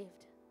souls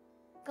saved.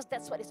 Because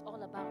that's what it's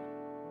all about.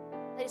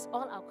 That is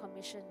all our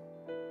commission.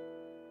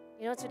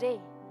 Today.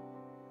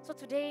 So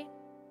today,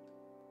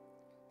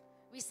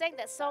 we sang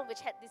that song which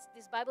had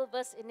this Bible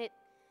verse in it.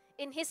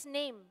 In His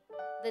name,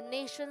 the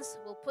nations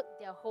will put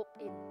their hope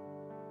in.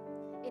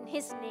 In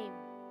His name.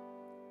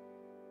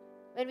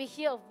 When we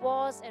hear of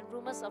wars and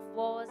rumors of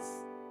wars,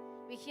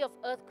 we hear of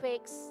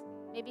earthquakes,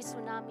 maybe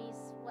tsunamis,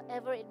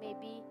 whatever it may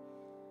be,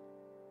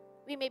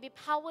 we may be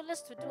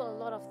powerless to do a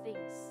lot of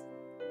things.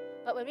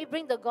 But when we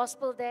bring the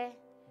gospel there,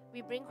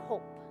 we bring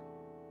hope.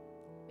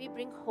 We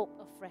bring hope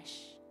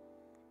afresh.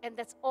 And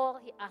that's all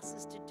He asks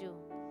us to do.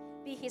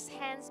 Be His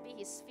hands, be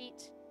His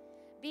feet,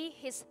 be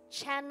His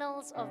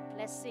channels of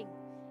blessing,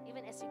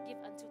 even as you give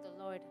unto the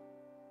Lord.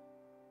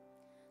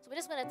 So we're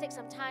just going to take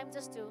some time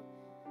just to,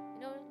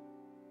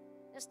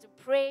 just to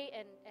pray.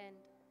 And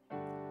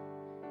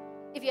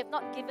if you have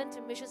not given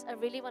to missions, I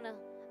really want to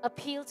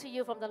appeal to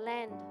you from the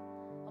land,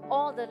 from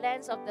all the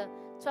lands of the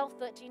 12,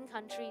 13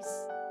 countries.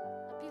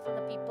 Appeal from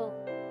the people.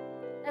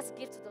 Let's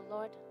give to the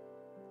Lord.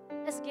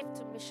 Let's give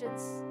to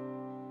missions.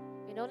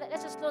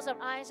 Let's just close our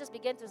eyes, just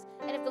begin to,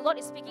 and if the Lord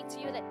is speaking to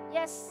you that,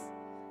 yes,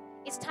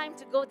 it's time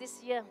to go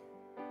this year.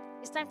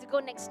 It's time to go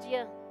next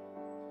year.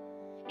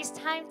 It's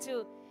time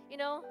to,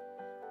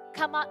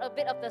 come out a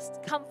bit of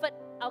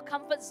our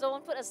comfort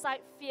zone, put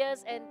aside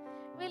fears, and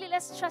really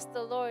let's trust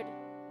the Lord.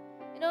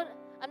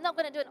 I'm not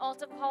going to do an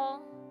altar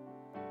call,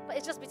 but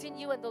it's just between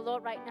you and the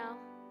Lord right now.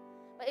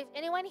 But if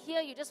anyone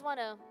here, you just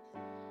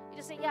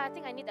say, yeah, I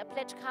think I need that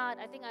pledge card.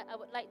 I think I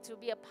would like to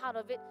be a part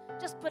of it.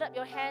 Just put up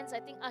your hands. I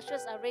think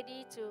ushers are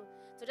ready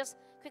to just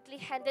quickly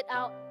hand it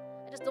out.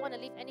 I just don't want to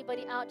leave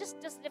anybody out. Just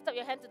lift up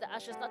your hand to the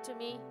ushers, not to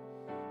me.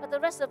 But the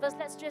rest of us,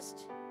 let's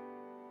just,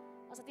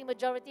 I think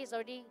majority is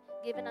already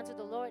given unto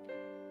the Lord.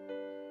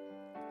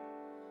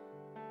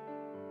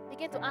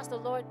 Begin to ask the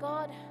Lord,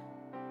 God,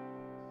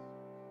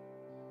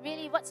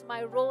 really, what's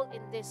my role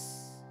in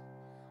this?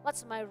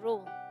 What's my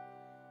role?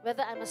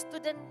 Whether I'm a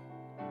student,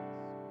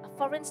 a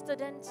foreign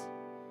student,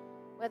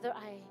 whether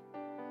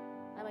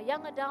I'm a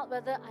young adult,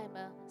 whether I'm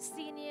a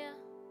senior,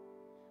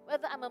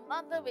 whether I'm a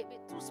mother with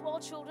two small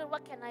children,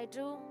 what can I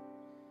do?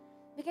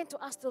 Begin to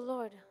ask the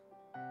Lord.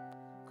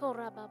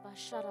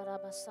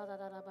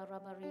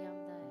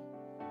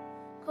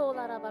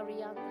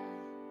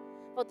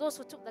 For those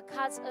who took the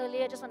cards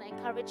earlier, I just want to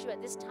encourage you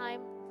at this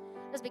time.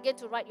 Just begin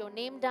to write your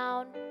name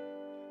down.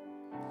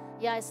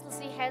 Yeah, I still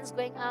see hands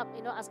going up,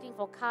 asking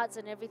for cards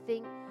and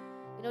everything.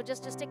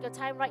 Just take your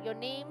time, write your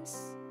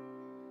names.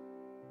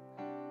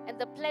 And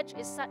the pledge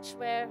is such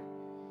where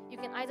you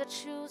can either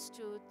choose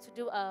to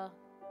do a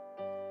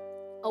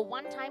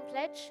one-time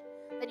pledge.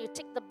 Then you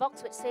tick the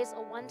box which says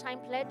a one-time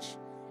pledge,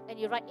 and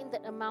you write in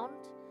that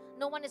amount.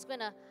 No one is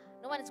gonna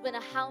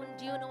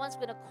hound you. No one's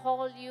gonna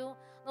call you.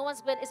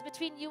 It's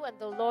between you and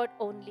the Lord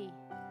only.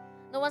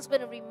 No one's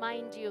gonna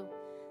remind you.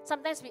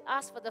 Sometimes we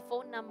ask for the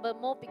phone number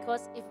more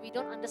because if we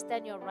don't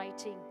understand your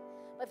writing.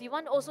 But if you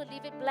want to also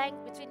leave it blank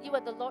between you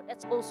and the Lord,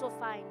 that's also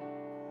fine.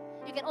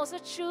 You can also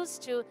choose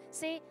to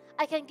say,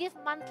 I can give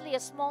monthly a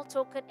small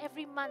token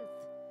every month.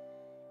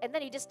 And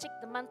then you just tick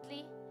the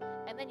monthly,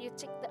 and then you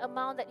tick the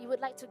amount that you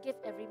would like to give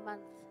every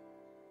month.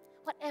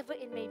 Whatever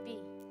it may be.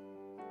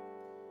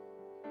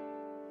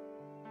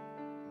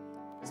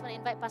 Just want to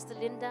invite Pastor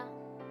Linda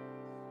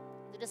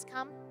to just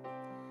come,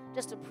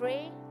 just to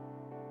pray.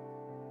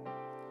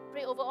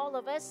 Pray over all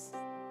of us.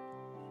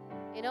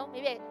 You know,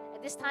 maybe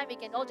at this time we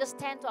can all just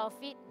stand to our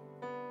feet.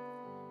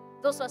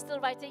 Those who are still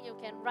writing, you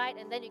can write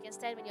and then you can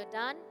stand when you're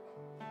done.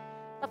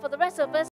 But for the rest of us,